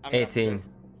 alright. 18.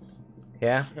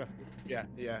 Yeah? Yeah.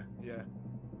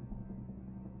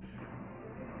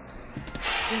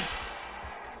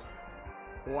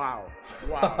 Wow.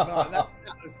 No, that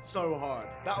was so hard.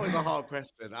 That was a hard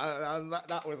question.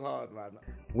 That was hard, man.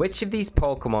 Which of these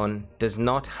Pokemon does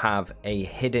not have a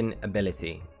hidden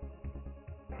ability?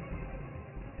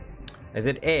 Is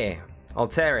it A.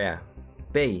 Altaria,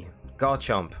 B.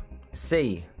 Garchomp,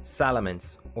 C.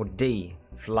 Salamence, or D.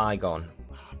 Flygon?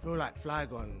 I feel like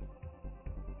Flygon.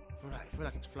 I feel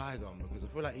like it's Flygon because I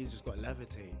feel like he's just got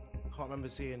levitate. I can't remember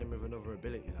seeing him with another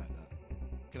ability like that.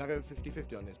 Can I go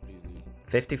 50-50 on this, please, Lee?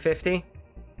 50-50?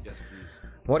 Yes, please.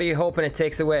 What are you hoping it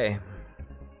takes away?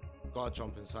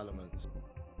 Garchomp and Salamence.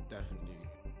 Definitely.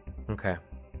 Okay.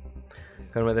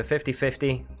 Going with a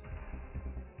 50-50.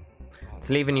 It's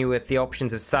leaving you with the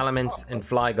options of Salamence and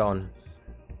Flygon.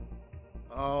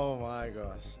 Oh my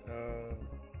gosh.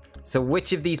 So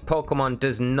which of these Pokemon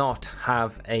does not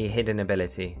have a hidden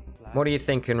ability? What are you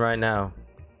thinking right now?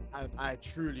 I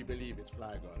truly believe it's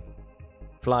Flygon.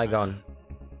 Flygon.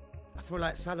 I feel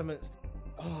like Salamence.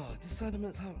 Oh, does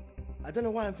Salamence have? I don't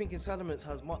know why I'm thinking Salamence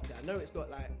has Moxie. I know it's got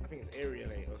like, I think it's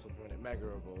Aerialate or something when it Mega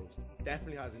Evolves.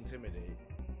 Definitely has Intimidate.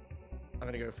 I'm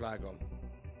gonna go Flygon.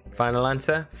 Final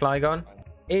answer, Flygon?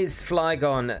 Is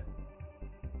Flygon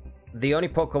the only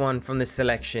Pokemon from this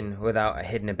selection without a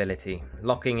hidden ability?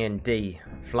 Locking in D,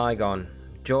 Flygon.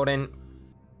 Jordan,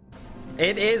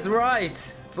 it is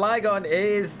right! Flygon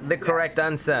is the correct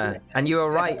answer. And you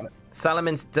are right,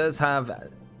 Salamence does have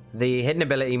the hidden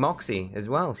ability Moxie as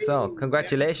well, so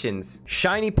congratulations.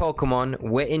 Shiny Pokemon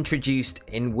were introduced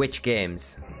in which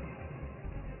games?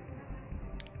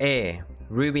 A.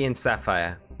 Ruby and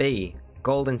Sapphire, B.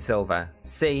 Gold and Silver,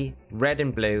 C. Red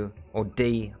and Blue, or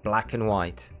D. Black and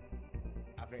White?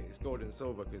 I think it's Gold and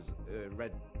Silver because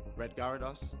Red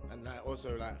Gyarados, and like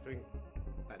also like I think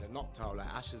like the Noctowl, like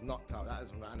Ash's Noctowl, that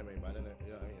is from the anime, but I don't know.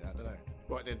 You know what I mean? I don't know.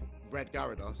 But the Red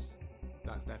Gyarados,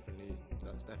 that's definitely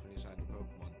shiny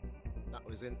Pokemon. That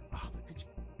was in. Oh, but could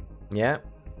you? Yeah.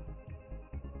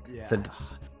 Yeah. So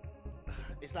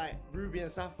it's like Ruby and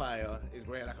Sapphire is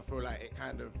where like I feel like it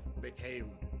kind of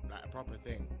became like a proper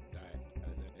thing, like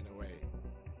in a way.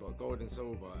 But Gold and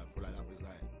Silver, I feel like that was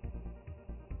like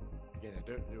again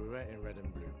they weren't in Red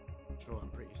and Blue. Sure, I'm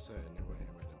pretty certain they weren't in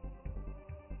Red and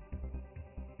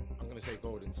Blue. I'm gonna say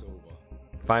Gold and Silver.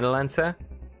 final answer?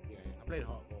 Yeah, I played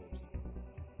Heart Gold.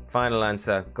 Final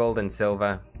answer, Gold and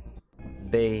Silver.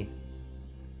 B.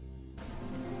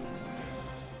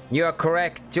 You are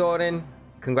correct, Jordan.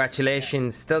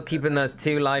 Congratulations, still keeping those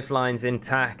 2 lifelines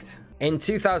intact. In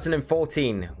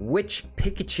 2014, which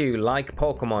Pikachu-like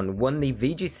Pokemon won the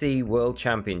VGC World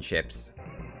Championships?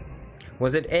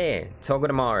 Was it A.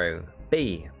 Togedemaru,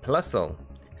 B. Plusle,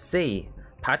 C.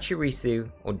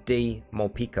 Pachirisu, or D.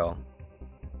 Morpeko?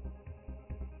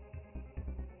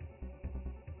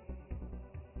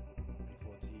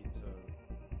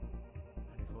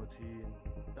 2014,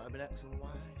 that would have been X and Y.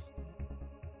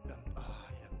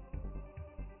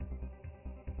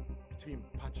 Between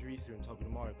Pachirisu and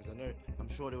Togedemaru, because I'm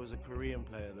sure there was a Korean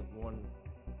player that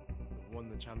won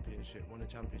the championship with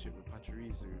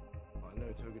Pachirisu. I know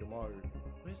Togedemaru.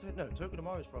 Where's that? No,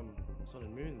 Togedemaru is from Sun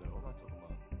and Moon though. What am I talking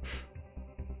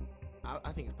about?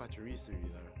 I think it's Pachirisu, you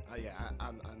know. Yeah,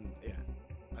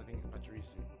 I think it's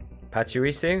Pachirisu.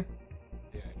 Pachirisu?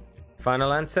 Yeah.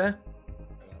 Final answer?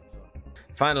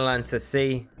 Final answer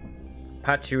C.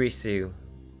 Pachirisu.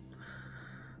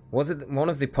 Was it one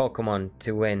of the Pokemon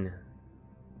to win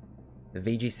the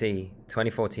VGC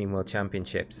 2014 World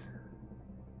Championships?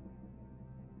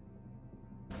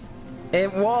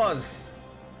 It was!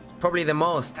 It's probably the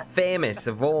most famous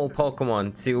of all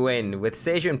Pokemon to win with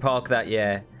Sejun Park that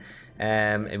year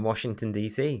in Washington,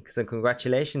 D.C. So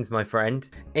congratulations, my friend.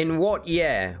 In what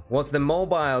year was the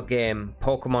mobile game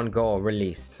Pokemon Go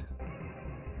released?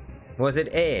 Was it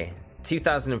A.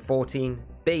 2014,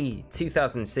 B,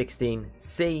 2016,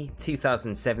 C,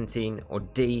 2017, or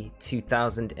D,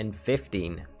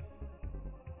 2015?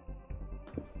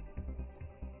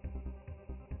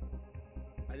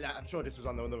 I'm sure this was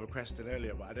on another question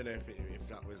earlier, but I don't know if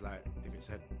that was like, if it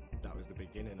said that was the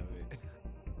beginning of it.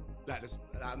 Like this,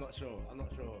 I'm not sure.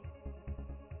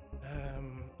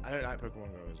 I don't like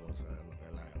Pokemon Go as well, so I'm not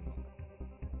gonna lie.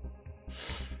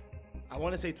 I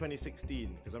want to say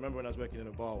 2016 because I remember when I was working in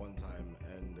a bar one time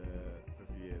and for a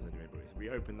few years anyway. But we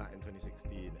opened that in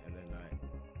 2016, and then like.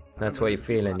 That's what you're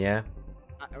feeling, yeah.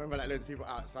 I remember like loads of people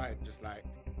outside just like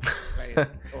playing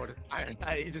all the time.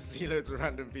 You just see loads of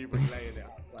random people playing it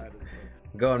outside and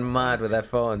stuff. Going mad with their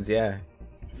phones, yeah.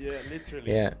 Yeah,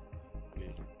 literally. Yeah.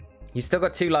 You still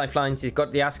got 2 lifelines. You've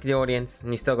got the Ask the Audience,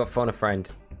 and you still got Phone a Friend.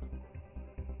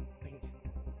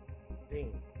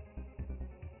 Think.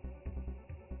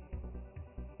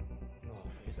 No,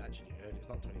 it's actually early. It's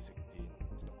not 2016.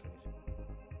 It's not 2016.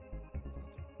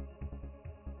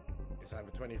 It's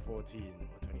either 2014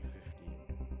 or 2015.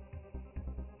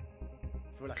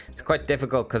 I feel like It's quite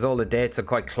difficult because all the dates are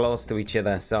quite close to each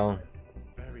other, so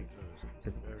very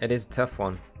close. it is a tough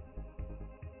one.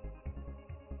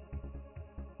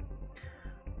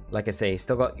 Like I say, you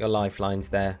still got your lifelines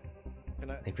there.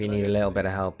 If you need a little bit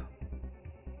of help.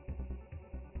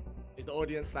 Is the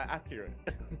audience like accurate?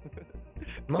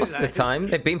 Most of the time,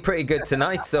 they've been pretty good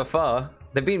tonight so far.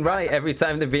 They've been right every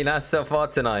time they've been asked so far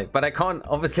tonight. But I can't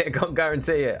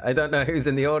guarantee it. I don't know who's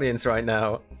in the audience right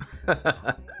now.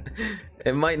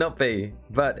 It might not be,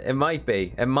 but it might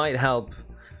be. It might help.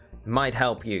 It might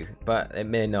help you, but it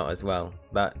may not as well.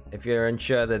 But if you're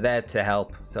unsure, they're there to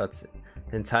help. So it's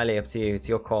entirely up to you. It's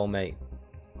your call, mate.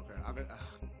 Okay, I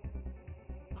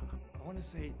want to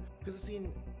say, because I've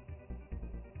seen,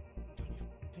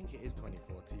 I think it is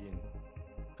 2014.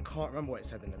 I can't remember what it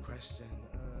said in the question.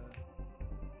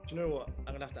 Do you know what?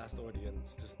 I'm gonna have to ask the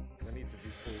audience just because I need to be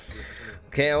full.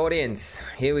 Okay, audience,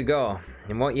 here we go.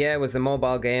 In what year was the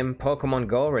mobile game Pokemon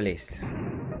Go released?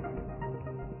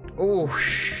 Ooh,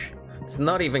 it's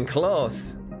not even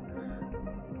close.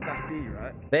 That's B,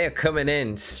 right? They are coming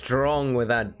in strong with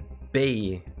that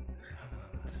B.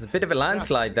 It's a bit of a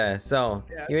landslide there. So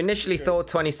you initially thought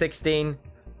 2016.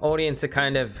 Audience are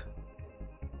kind of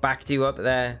backed you up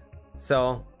there.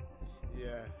 So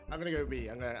yeah, I'm gonna go B.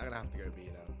 I'm gonna have to go B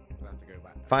now. I'm gonna have to go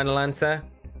back. Final answer.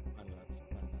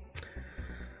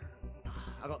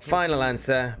 Final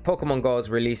answer. Pokemon Go's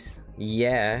release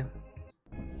year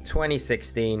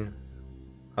 2016.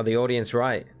 Are the audience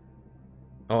right?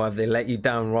 Or have they let you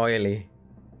down royally?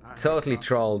 Totally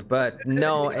trolled, but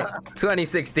no,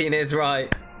 2016 is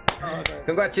right.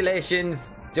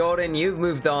 Congratulations, Jordan, you've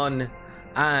moved on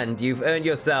and you've earned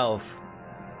yourself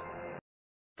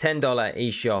 $10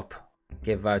 eShop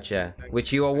gift voucher,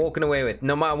 which you are walking away with.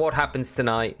 No matter what happens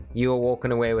tonight, you are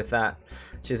walking away with that,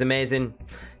 which is amazing.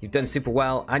 You've done super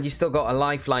well and you've still got a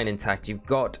lifeline intact. You've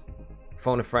got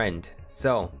Phone a Friend,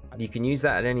 so you can use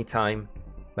that at any time.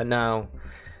 But now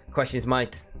questions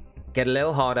might get a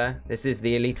little harder. This is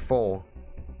the Elite Four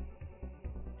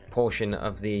portion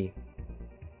of the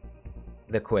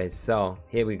quiz. So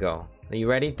here we go. Are you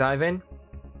ready? Dive in?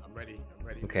 I'm ready.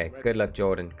 Okay, I'm ready. good luck,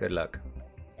 Jordan. Good luck.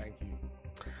 Thank you.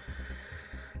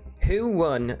 Who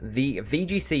won the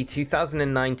VGC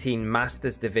 2019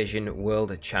 Masters Division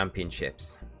World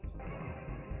Championships?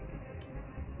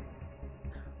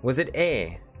 Was it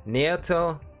A,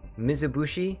 Naoto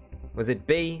Mizubushi? Was it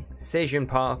B, Sejun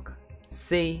Park?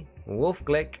 C, Wolf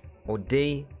Glick? Or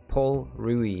D, Paul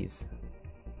Ruiz?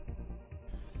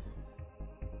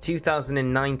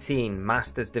 2019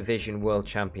 Masters Division World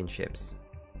Championships.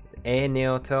 A,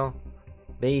 Naoto,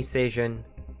 B, Sejun,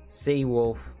 C,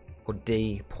 Wolf, or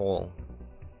D, Paul?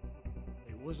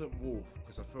 It wasn't Wolf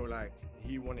because I feel like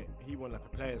he won it. He won like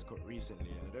a Players' Cup recently,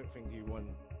 and I don't think he won.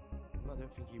 I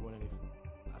don't think he won anything.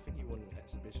 I think he won an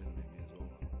exhibition maybe as well.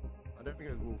 I don't think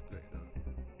it was Wolf Glick though.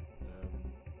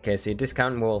 Okay, so you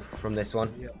discount Wolf from this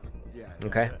one. Yeah.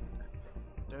 Okay. I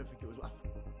don't think it was.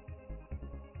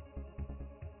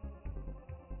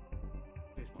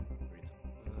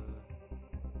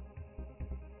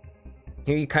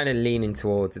 Who are you kind of leaning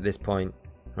towards at this point?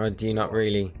 Or do you not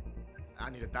really? I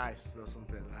need a dice or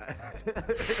something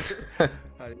like.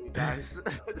 I need dice.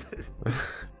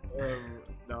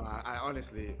 No, I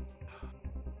honestly,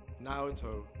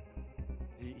 Naoto,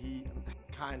 he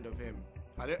kind of him.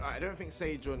 I don't think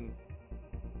Sejun.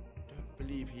 Don't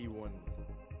believe he won.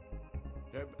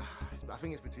 I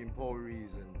think it's between Paul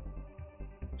Ruiz and.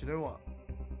 Do you know what?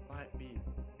 Might be.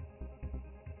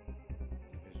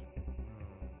 Division.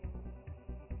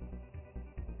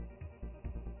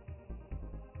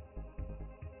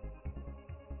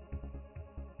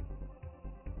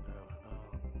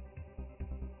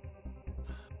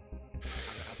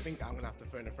 think I'm gonna have to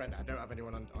phone a friend. I don't have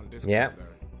anyone on Discord. Yeah. Though.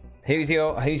 Who's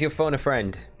your phone a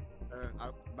friend?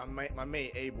 My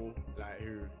mate Abel, like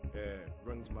who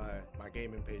runs my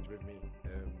gaming page with me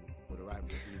for the Rival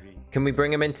TV. Can we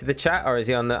bring him into the chat, or is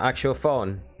he on the actual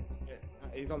phone? Yeah,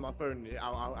 he's on my phone.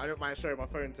 I don't mind showing my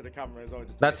phone to the camera as well.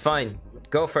 That's fine.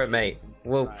 Go for it, mate.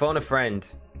 We'll phone a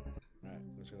friend. Right,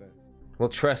 We'll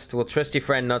trust your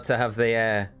friend not to have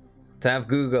the to have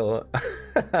Google.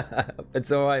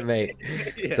 It's all right, mate.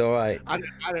 It's all right. I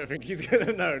don't think he's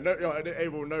gonna know. No,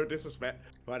 Abel, no disrespect,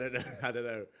 but I don't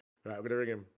know. Right, I'm gonna ring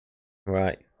him.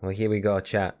 Right. Well, here we go,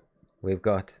 chat. We've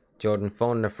got Jordan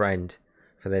phoning a friend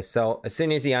for this. So as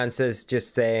soon as he answers,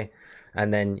 just say,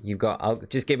 and then you've got. I'll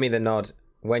just give me the nod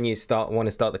when you want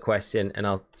to start the question, and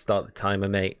I'll start the timer,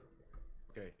 mate.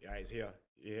 Okay. Yeah, he's here.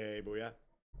 You hear Abel? Yeah.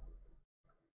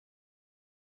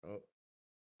 Oh,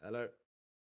 hello.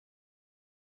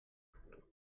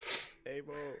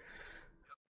 Abel.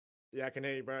 Yeah, I can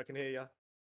hear you, bro. I can hear you.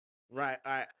 Right.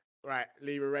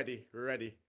 Lee, we're ready.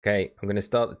 Okay, I'm gonna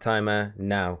start the timer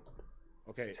now.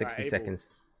 Okay. 60 Abel,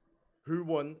 seconds. Who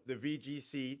won the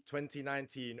VGC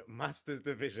 2019 Masters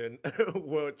Division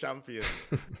World Champions?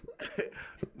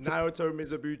 Naoto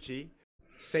Mizubuchi,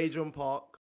 Sejong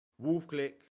Park, Wolf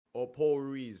Click, or Paul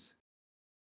Ruiz?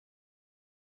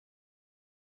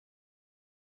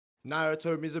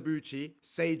 Naoto Mizubuchi,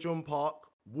 Sejong Park,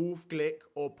 Wolf Glick,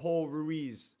 or Paul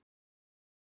Ruiz?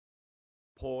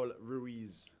 Paul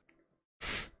Ruiz.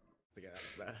 Forget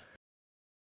that.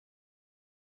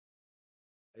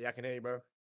 Yeah, I can hear you, bro.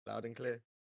 Loud and clear.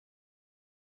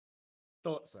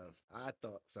 Thought so. I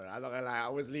thought so. I'm not gonna lie. I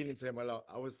was leaning to him a lot.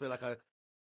 I always feel like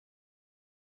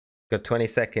Got 20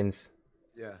 seconds.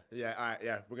 Yeah. All right.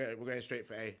 Yeah, we're going straight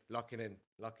for A. Locking in.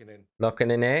 Locking in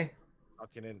A.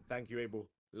 Locking in. Thank you, Abel.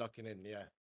 Locking in. Yeah.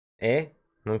 A.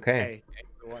 Okay. A. A's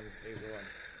the one.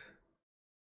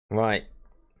 Right.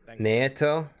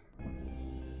 Neto.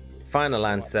 Final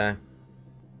answer.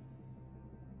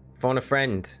 Phone a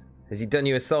friend. Has he done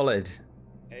you a solid?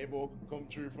 Abel, come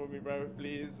true for me, bro,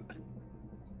 please.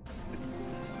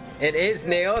 It is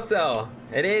Naoto.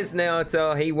 It is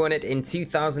Naoto. He won it in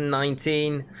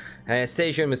 2019.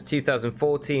 Sejong was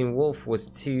 2014. Wolf was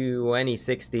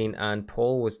 2016. And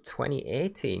Paul was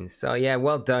 2018. So, yeah,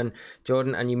 well done,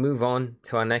 Jordan. And you move on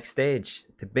to our next stage.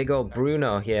 To big old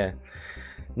Bruno here.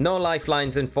 No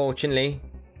lifelines, unfortunately.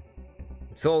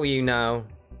 It's all you now.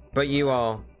 But you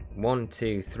are 1,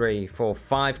 2, 3, 4,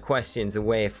 5 questions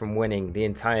away from winning the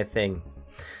entire thing.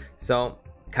 So,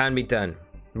 can be done.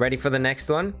 Ready for the next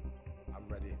one? I'm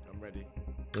ready.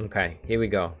 Okay, here we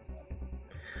go.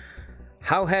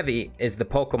 How heavy is the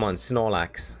Pokemon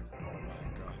Snorlax? Oh my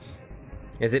gosh.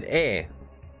 Is it A,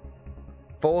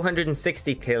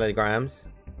 460 kilograms,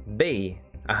 B,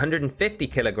 150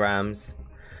 kilograms,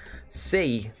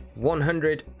 C,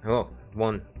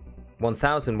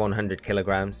 1,100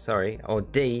 kilograms, sorry, or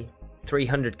D,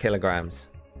 300 kilograms?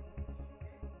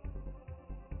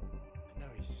 No,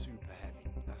 he's super heavy.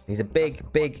 He's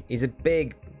a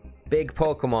big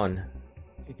Pokemon.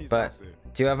 He's But massive.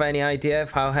 do you have any idea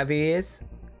of how heavy he is?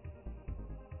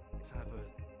 Let's have I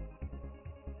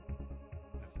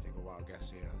have to take a wild guess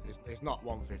here. It's not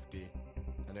 150.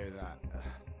 I know that.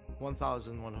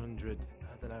 1,100. I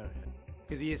don't know.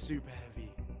 Because he is super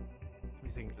heavy. Let me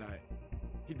think, like,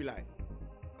 he'd be like,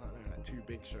 I don't know, like 2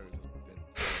 big shows or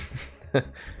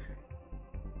something.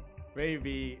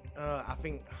 Maybe, I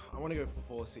think, I want to go for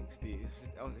 460.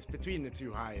 It's between the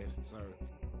 2 highest, so.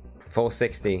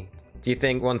 460. Do you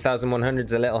think 1,100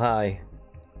 is a little high?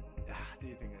 Do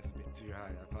you think that's a bit too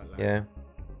high? I can't lie. Yeah.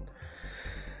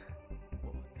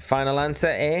 Final answer,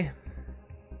 A?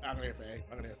 I'm going to go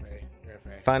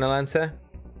for A. Final answer?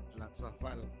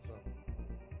 Final answer.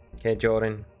 Okay,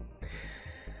 Jordan.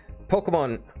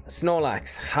 Pokemon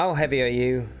Snorlax, how heavy are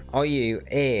you? Are you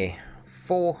A,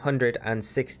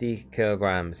 460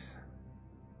 kilograms?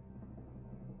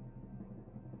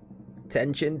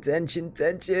 Tension.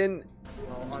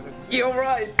 You're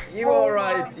right. You are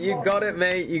right. You got it,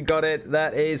 mate. You got it.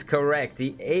 That is correct.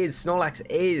 Snorlax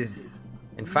is,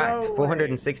 in fact,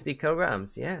 460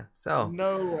 kilograms. Yeah. So.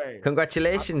 No way.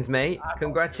 Congratulations, mate.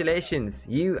 Congratulations.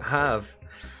 You have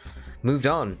moved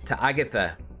on to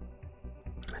Agatha.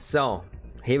 So,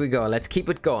 here we go. Let's keep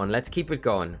it going.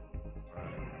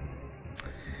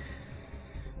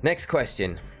 Next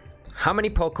question. How many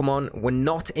Pokemon were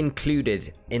not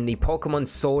included in the Pokemon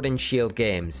Sword and Shield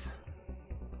games?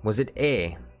 Was it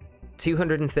A,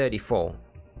 234,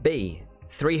 B,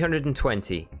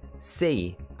 320,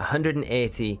 C,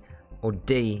 180, or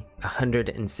D,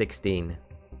 116?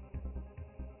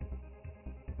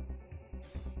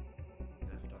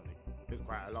 Definitely. It's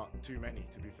quite a lot. too many,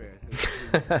 to be fair.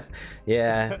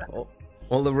 Yeah,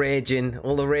 all the raging,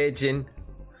 all the raging.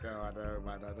 No, I know,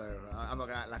 man, I know. I'm not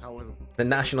gonna act like I wasn't. The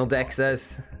national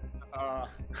Dexers.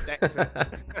 Dexter.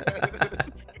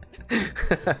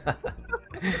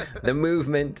 The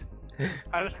movement.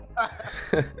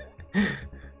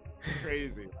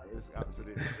 Crazy, man. It's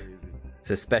absolutely crazy.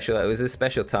 It was a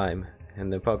special time in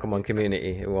the Pokemon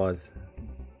community. It was.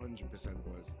 100%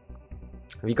 was.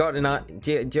 Have you got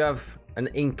do you have an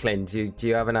inkling? Do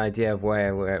you have an idea of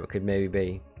where it could maybe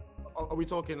be? Are we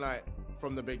talking like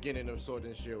from the beginning of Sword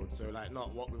and Shield? So like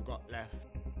not what we've got left.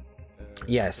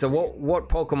 Yeah. So what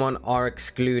Pokemon are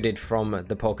excluded from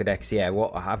the Pokedex? Yeah.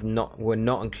 What were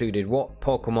not included? What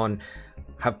Pokemon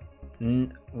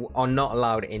are not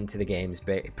allowed into the games?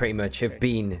 Pretty much have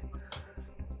been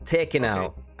taken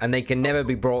out, and they can never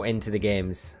be brought into the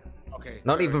games. Okay.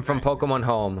 Not even from Pokemon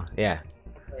Home. Yeah.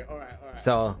 Okay, all right.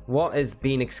 So what has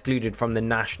been excluded from the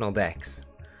national Dex?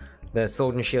 The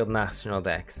Sword and Shield national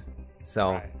Dex.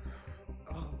 So. Right.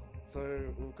 Oh, so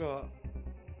we've got.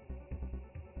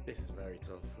 This is very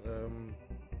tough.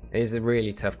 It is a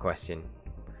really tough question.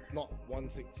 It's not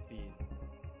 116. I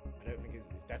don't think it's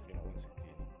definitely not 116.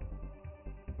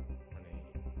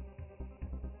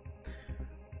 180.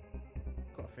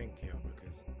 Got to think here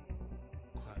because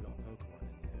quite a lot of Pokemon in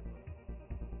here.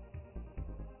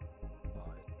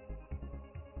 But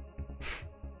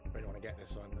I really want to get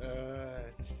this one.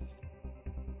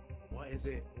 What is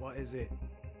it? What is it?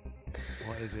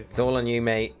 What is it? It's all on you,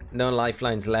 mate. No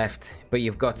lifelines left, but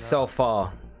you've got so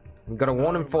far. You've got a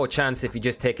 1 in 4 chance if you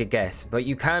just take a guess, but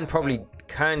you can probably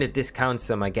kind of discount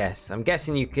some, I guess. I'm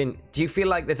guessing you can. Do you feel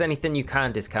like there's anything you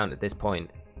can discount at this point?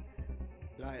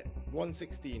 Like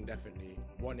 116 definitely,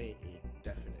 180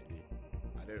 definitely.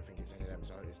 I don't think it's any of them,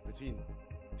 so it's between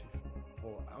 2,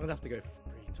 4. I'm gonna have to go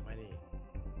 320. I'm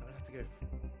gonna have to go.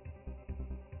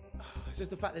 It's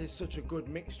just the fact that it's such a good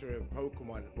mixture of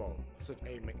Pokemon. Well, such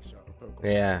a mixture of Pokemon.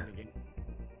 Yeah.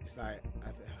 It's like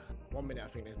 1 minute I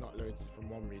think there's not loads from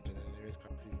one region, and there is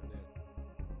quite a few from there.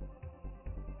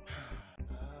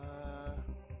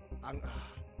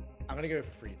 I'm gonna go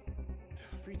for 3.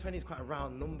 320 is quite a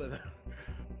round number though.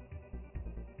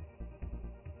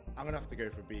 I'm gonna have to go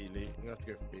for B, Lee. I'm gonna have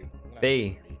to go for B.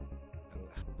 B.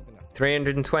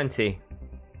 320.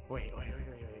 Wait.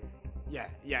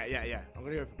 Yeah. I'm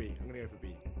gonna go for B.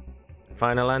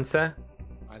 Final answer?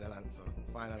 Final answer.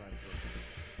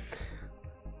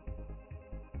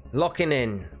 Locking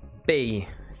in. B.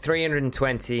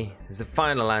 320 is the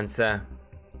final answer.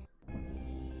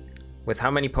 With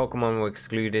how many Pokemon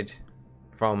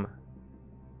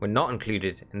were not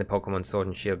included in the Pokemon Sword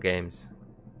and Shield games?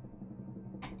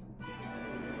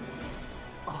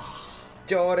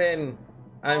 Jordan,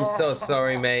 I'm so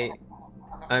sorry, mate.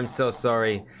 I'm so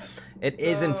sorry. It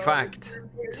is in fact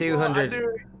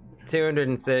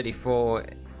 234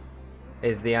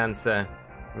 is the answer.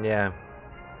 Yeah.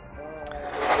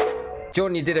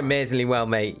 Jordan, you did amazingly well,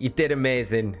 mate. You did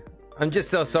amazing. I'm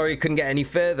just so sorry you couldn't get any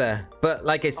further. But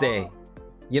like I say,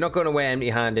 you're not going away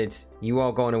empty-handed. You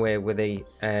are going away with a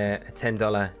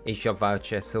 $10 eShop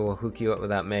voucher. So we'll hook you up with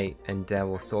that, mate. And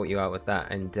we'll sort you out with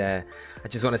that. And I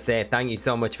just want to say thank you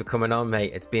so much for coming on,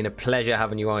 mate. It's been a pleasure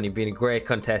having you on. You've been a great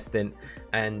contestant.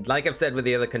 And like I've said with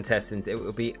the other contestants, it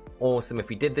would be awesome if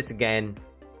we did this again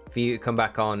for you to come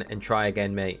back on and try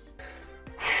again, mate.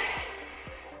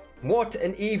 What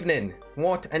an evening.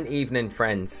 What an evening,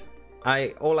 friends.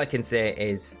 All I can say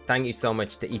is thank you so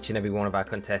much to each and every one of our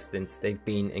contestants. They've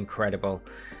been incredible.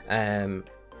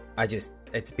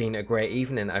 It's been a great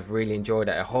evening. I've really enjoyed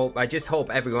it. I just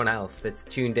hope everyone else that's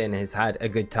tuned in has had a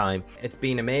good time. It's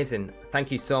been amazing.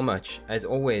 Thank you so much, as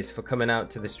always, for coming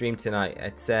out to the stream tonight.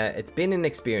 It's been an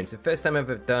experience. The first time I've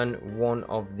ever done one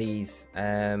of these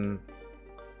kind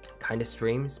of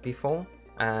streams before.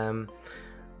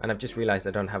 And I've just realized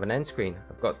I don't have an end screen.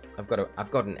 I've got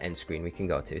an end screen we can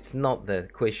go to. It's not the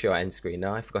quiz show end screen.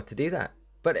 No, I forgot to do that.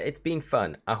 But it's been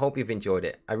fun. I hope you've enjoyed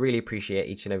it. I really appreciate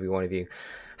each and every one of you.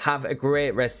 Have a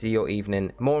great rest of your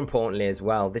evening. More importantly as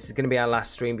well, this is going to be our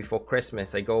last stream before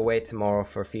Christmas. I go away tomorrow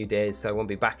for a few days, so I won't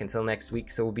be back until next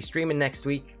week. So we'll be streaming next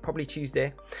week, probably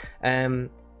Tuesday.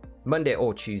 Monday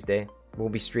or Tuesday. We'll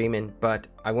be streaming, but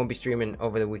I won't be streaming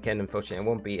over the weekend, unfortunately. I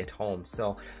won't be at home.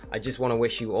 So I just want to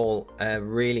wish you all a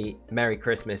really Merry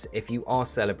Christmas if you are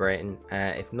celebrating.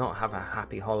 If not, have a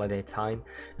happy holiday time.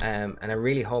 And I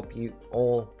really hope you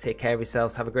all take care of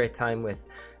yourselves. Have a great time with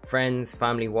friends,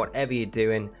 family, whatever you're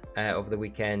doing over the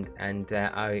weekend. And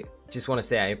I just want to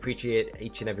say I appreciate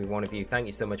each and every one of you. Thank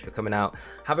you so much for coming out.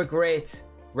 Have a great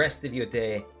rest of your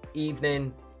day,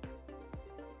 evening,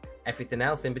 everything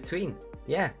else in between.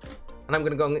 Yeah. And I'm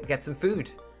gonna go and get some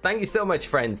food. Thank you so much,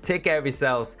 friends. Take care of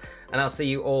yourselves, and I'll see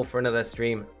you all for another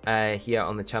stream here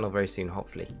on the channel very soon,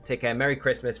 hopefully. Take care. Merry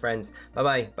Christmas, friends.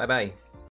 Bye-bye. Bye-bye.